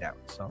try it out.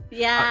 So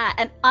yeah,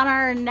 and on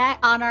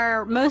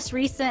our most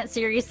recent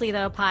Seriously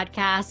Though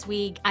podcast,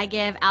 I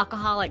give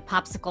alcoholic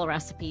popsicle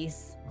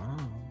recipes.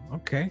 Oh,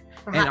 okay.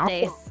 For hot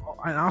days.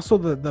 and also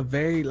the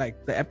very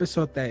like the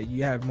episode that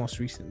you have most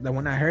recent, the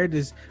one I heard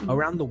is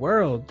around the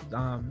world,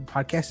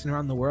 podcasting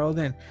around the world,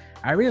 and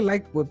I really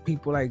like what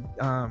people like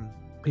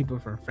people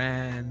from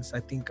France, I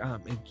think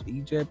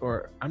Egypt,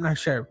 or I'm not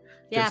sure.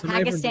 Yeah,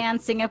 Pakistan,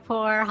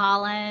 Singapore,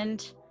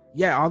 Holland.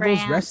 Yeah, all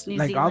France, those rest New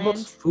like Zealand. all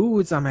those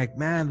foods. I'm like,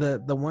 man,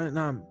 the one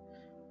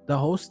the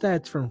host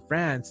that's from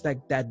France,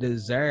 like that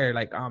dessert,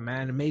 like, oh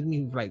man, it made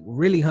me like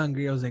really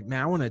hungry. I was like,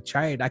 man, I want to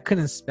try it. I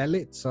couldn't spell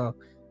it, so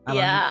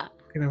I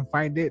couldn't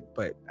find it,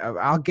 but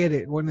I'll get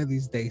it one of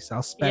these days.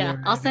 I'll spell it. Yeah,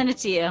 I'll send it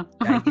to you.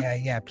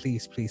 yeah,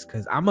 please,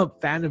 because I'm a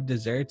fan of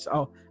desserts.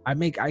 Oh, I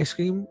make ice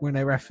cream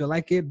whenever I feel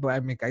like it, but I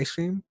make ice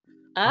cream.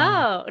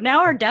 Oh,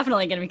 now we're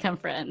definitely gonna become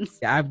friends.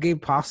 Yeah, I've gave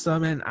pasta,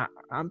 and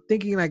I'm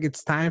thinking like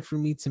it's time for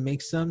me to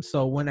make some.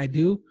 So when I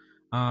do,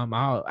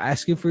 I'll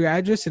ask you for your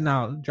address and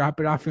I'll drop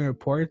it off in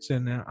reports,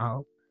 and then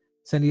I'll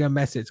send you a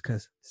message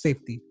because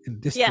safety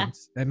and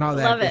distance and all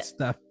that good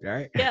stuff. All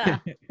right. Yeah.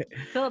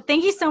 Cool.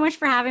 Thank you so much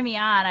for having me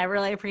on. I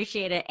really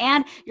appreciate it.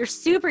 And you're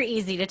super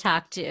easy to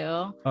talk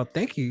to. Oh,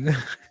 thank you.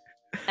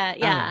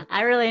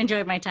 I really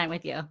enjoyed my time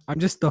with you. I'm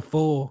just a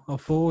fool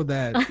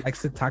that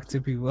likes to talk to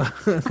people.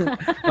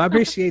 I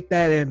appreciate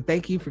that, and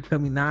thank you for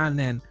coming on.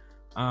 And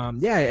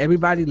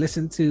everybody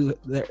listen to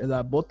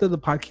the both of the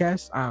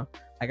podcasts.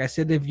 Like I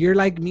said, if you're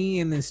like me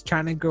and is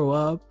trying to grow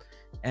up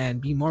and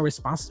be more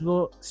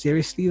responsible,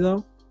 seriously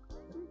though,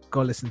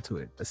 go listen to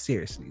it. But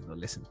seriously though,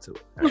 listen to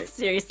it. Right?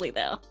 Seriously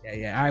though.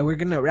 Yeah. All right, we're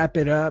gonna wrap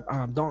it up.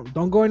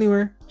 Don't go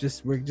anywhere.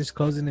 We're just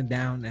closing it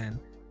down, and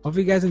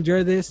hopefully you guys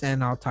enjoy this,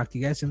 and I'll talk to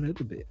you guys in a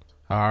little bit.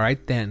 All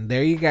right, then.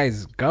 There you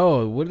guys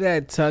go. What did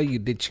I tell you?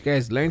 Did you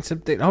guys learn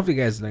something? Hopefully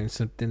you guys learned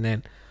something,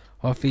 and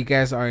hopefully you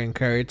guys are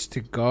encouraged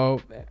to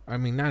go. I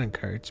mean, not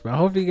encouraged, but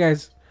hopefully you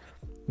guys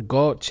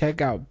go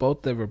check out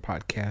both of our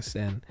podcasts.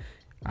 And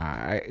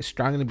I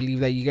strongly believe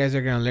that you guys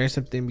are going to learn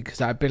something,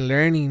 because I've been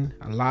learning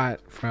a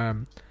lot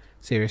from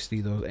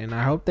Seriously Though, and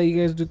I hope that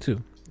you guys do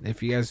too,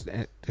 if you guys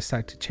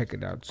decide to check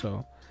it out.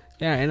 So,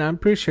 yeah, and I'm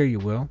pretty sure you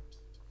will.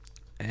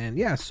 And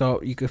yeah,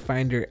 so you can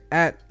find her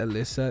at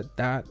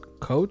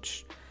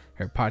alyssa.coach.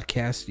 Her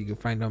podcast, you can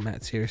find them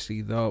at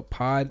Seriously Though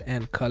Pod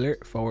and Color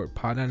 /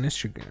 Pod on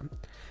Instagram.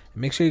 And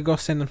make sure you go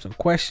send them some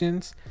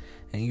questions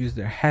and use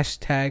their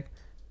hashtag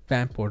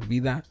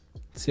FanPorVida.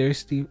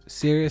 Seriously,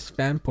 Serious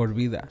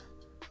FanPorVida.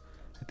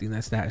 I think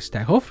that's the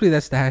hashtag. Hopefully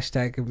that's the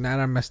hashtag. If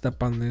not, I messed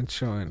up on the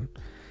intro. And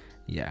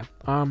yeah.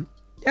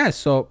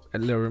 So a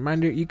little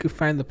reminder, you can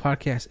find the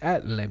podcast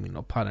at Let Me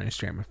Know Pod on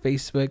Instagram and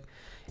Facebook.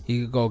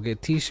 You can go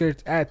get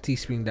t-shirts at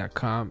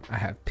teespring.com. I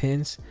have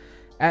pins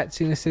at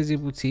Synesthesia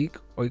Boutique,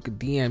 or you could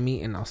DM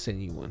me and I'll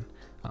send you one.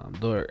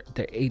 They're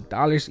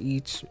 $8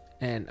 each,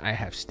 and I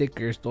have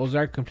stickers. Those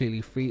are completely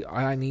free. All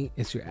I need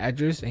is your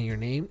address and your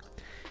name,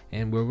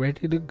 and we're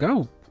ready to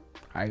go.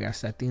 I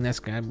guess I think that's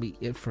gonna be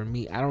it for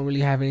me. I don't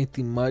really have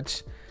anything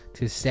much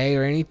to say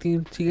or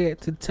anything to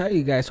tell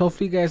you guys.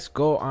 Hopefully you guys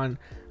go on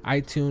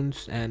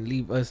iTunes and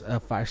leave us a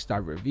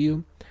 5-star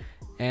review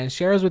and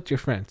share us with your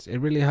friends. It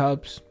really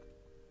helps.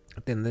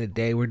 At the end of the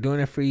day, we're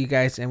doing it for you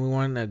guys, and we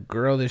want to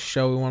grow this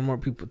show. We want more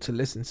people to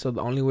listen. So the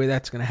only way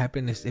that's going to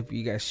happen is if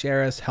you guys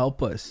share us,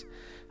 help us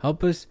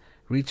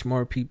reach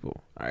more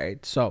people. All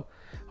right. So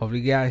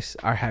hopefully you guys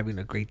are having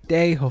a great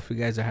day. Hopefully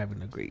you guys are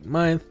having a great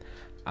month.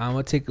 I'm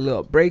going to take a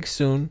little break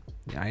soon.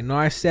 I know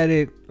I said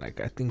it like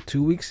I think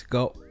 2 weeks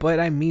ago, but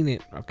I mean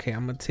it. Okay.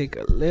 I'm going to take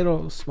a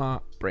little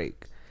small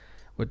break.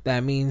 What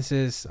that means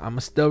is I'm going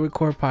to still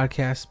record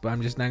podcasts, but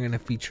I'm just not going to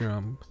feature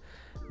them.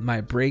 My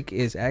break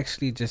is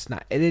actually just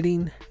not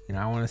editing.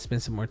 I want to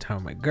spend some more time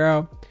with my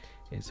girl.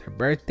 It's her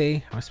birthday.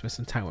 I want to spend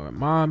some time with my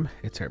mom.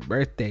 It's her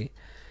birthday.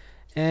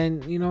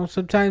 And,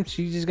 sometimes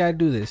you just got to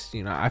do this.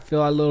 I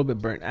feel a little bit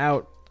burnt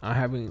out. I'm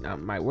having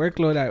my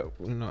workload.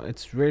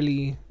 It's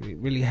really,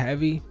 really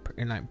heavy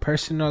in my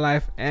personal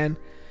life and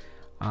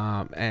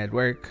at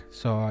work.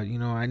 So,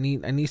 I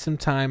need some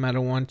time. I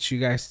don't want you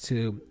guys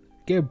to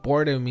get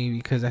bored of me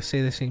because I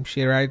say the same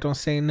shit or I don't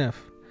say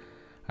enough.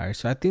 All right.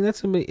 So I think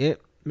that's going to be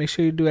it. Make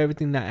sure you do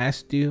everything that I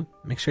asked you.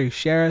 Make sure you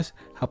share us.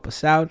 Help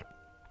us out.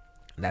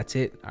 That's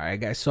it. All right,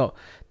 guys. So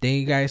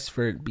thank you guys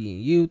for being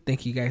you.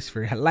 Thank you guys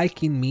for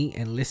liking me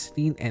and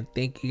listening. And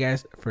thank you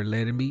guys for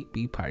letting me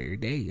be part of your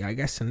day. I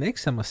guess the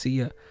next time I'll see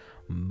you.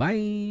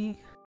 Bye.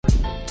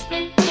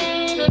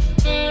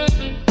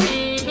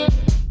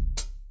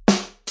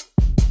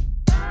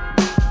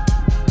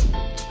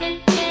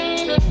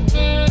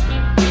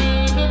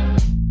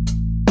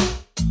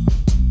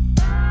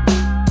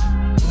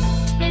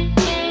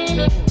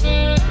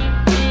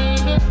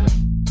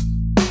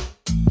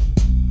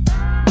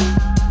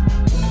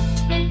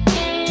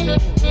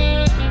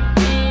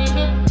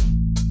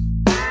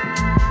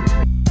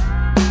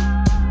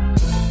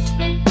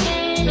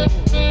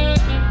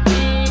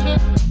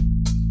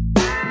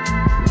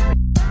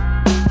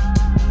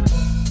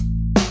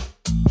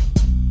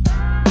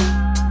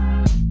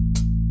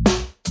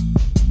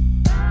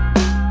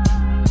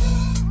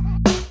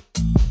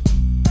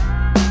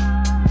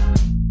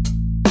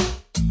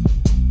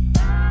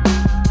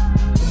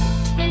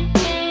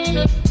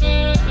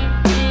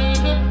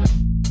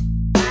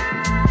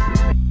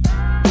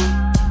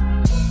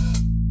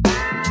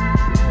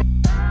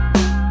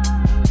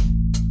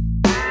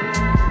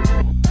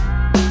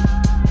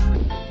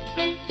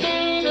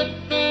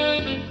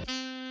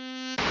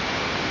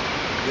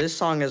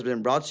 song has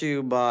been brought to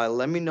you by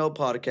Let Me Know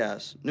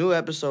Podcast. New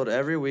episode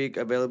every week,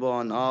 available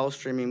on all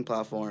streaming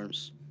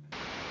platforms.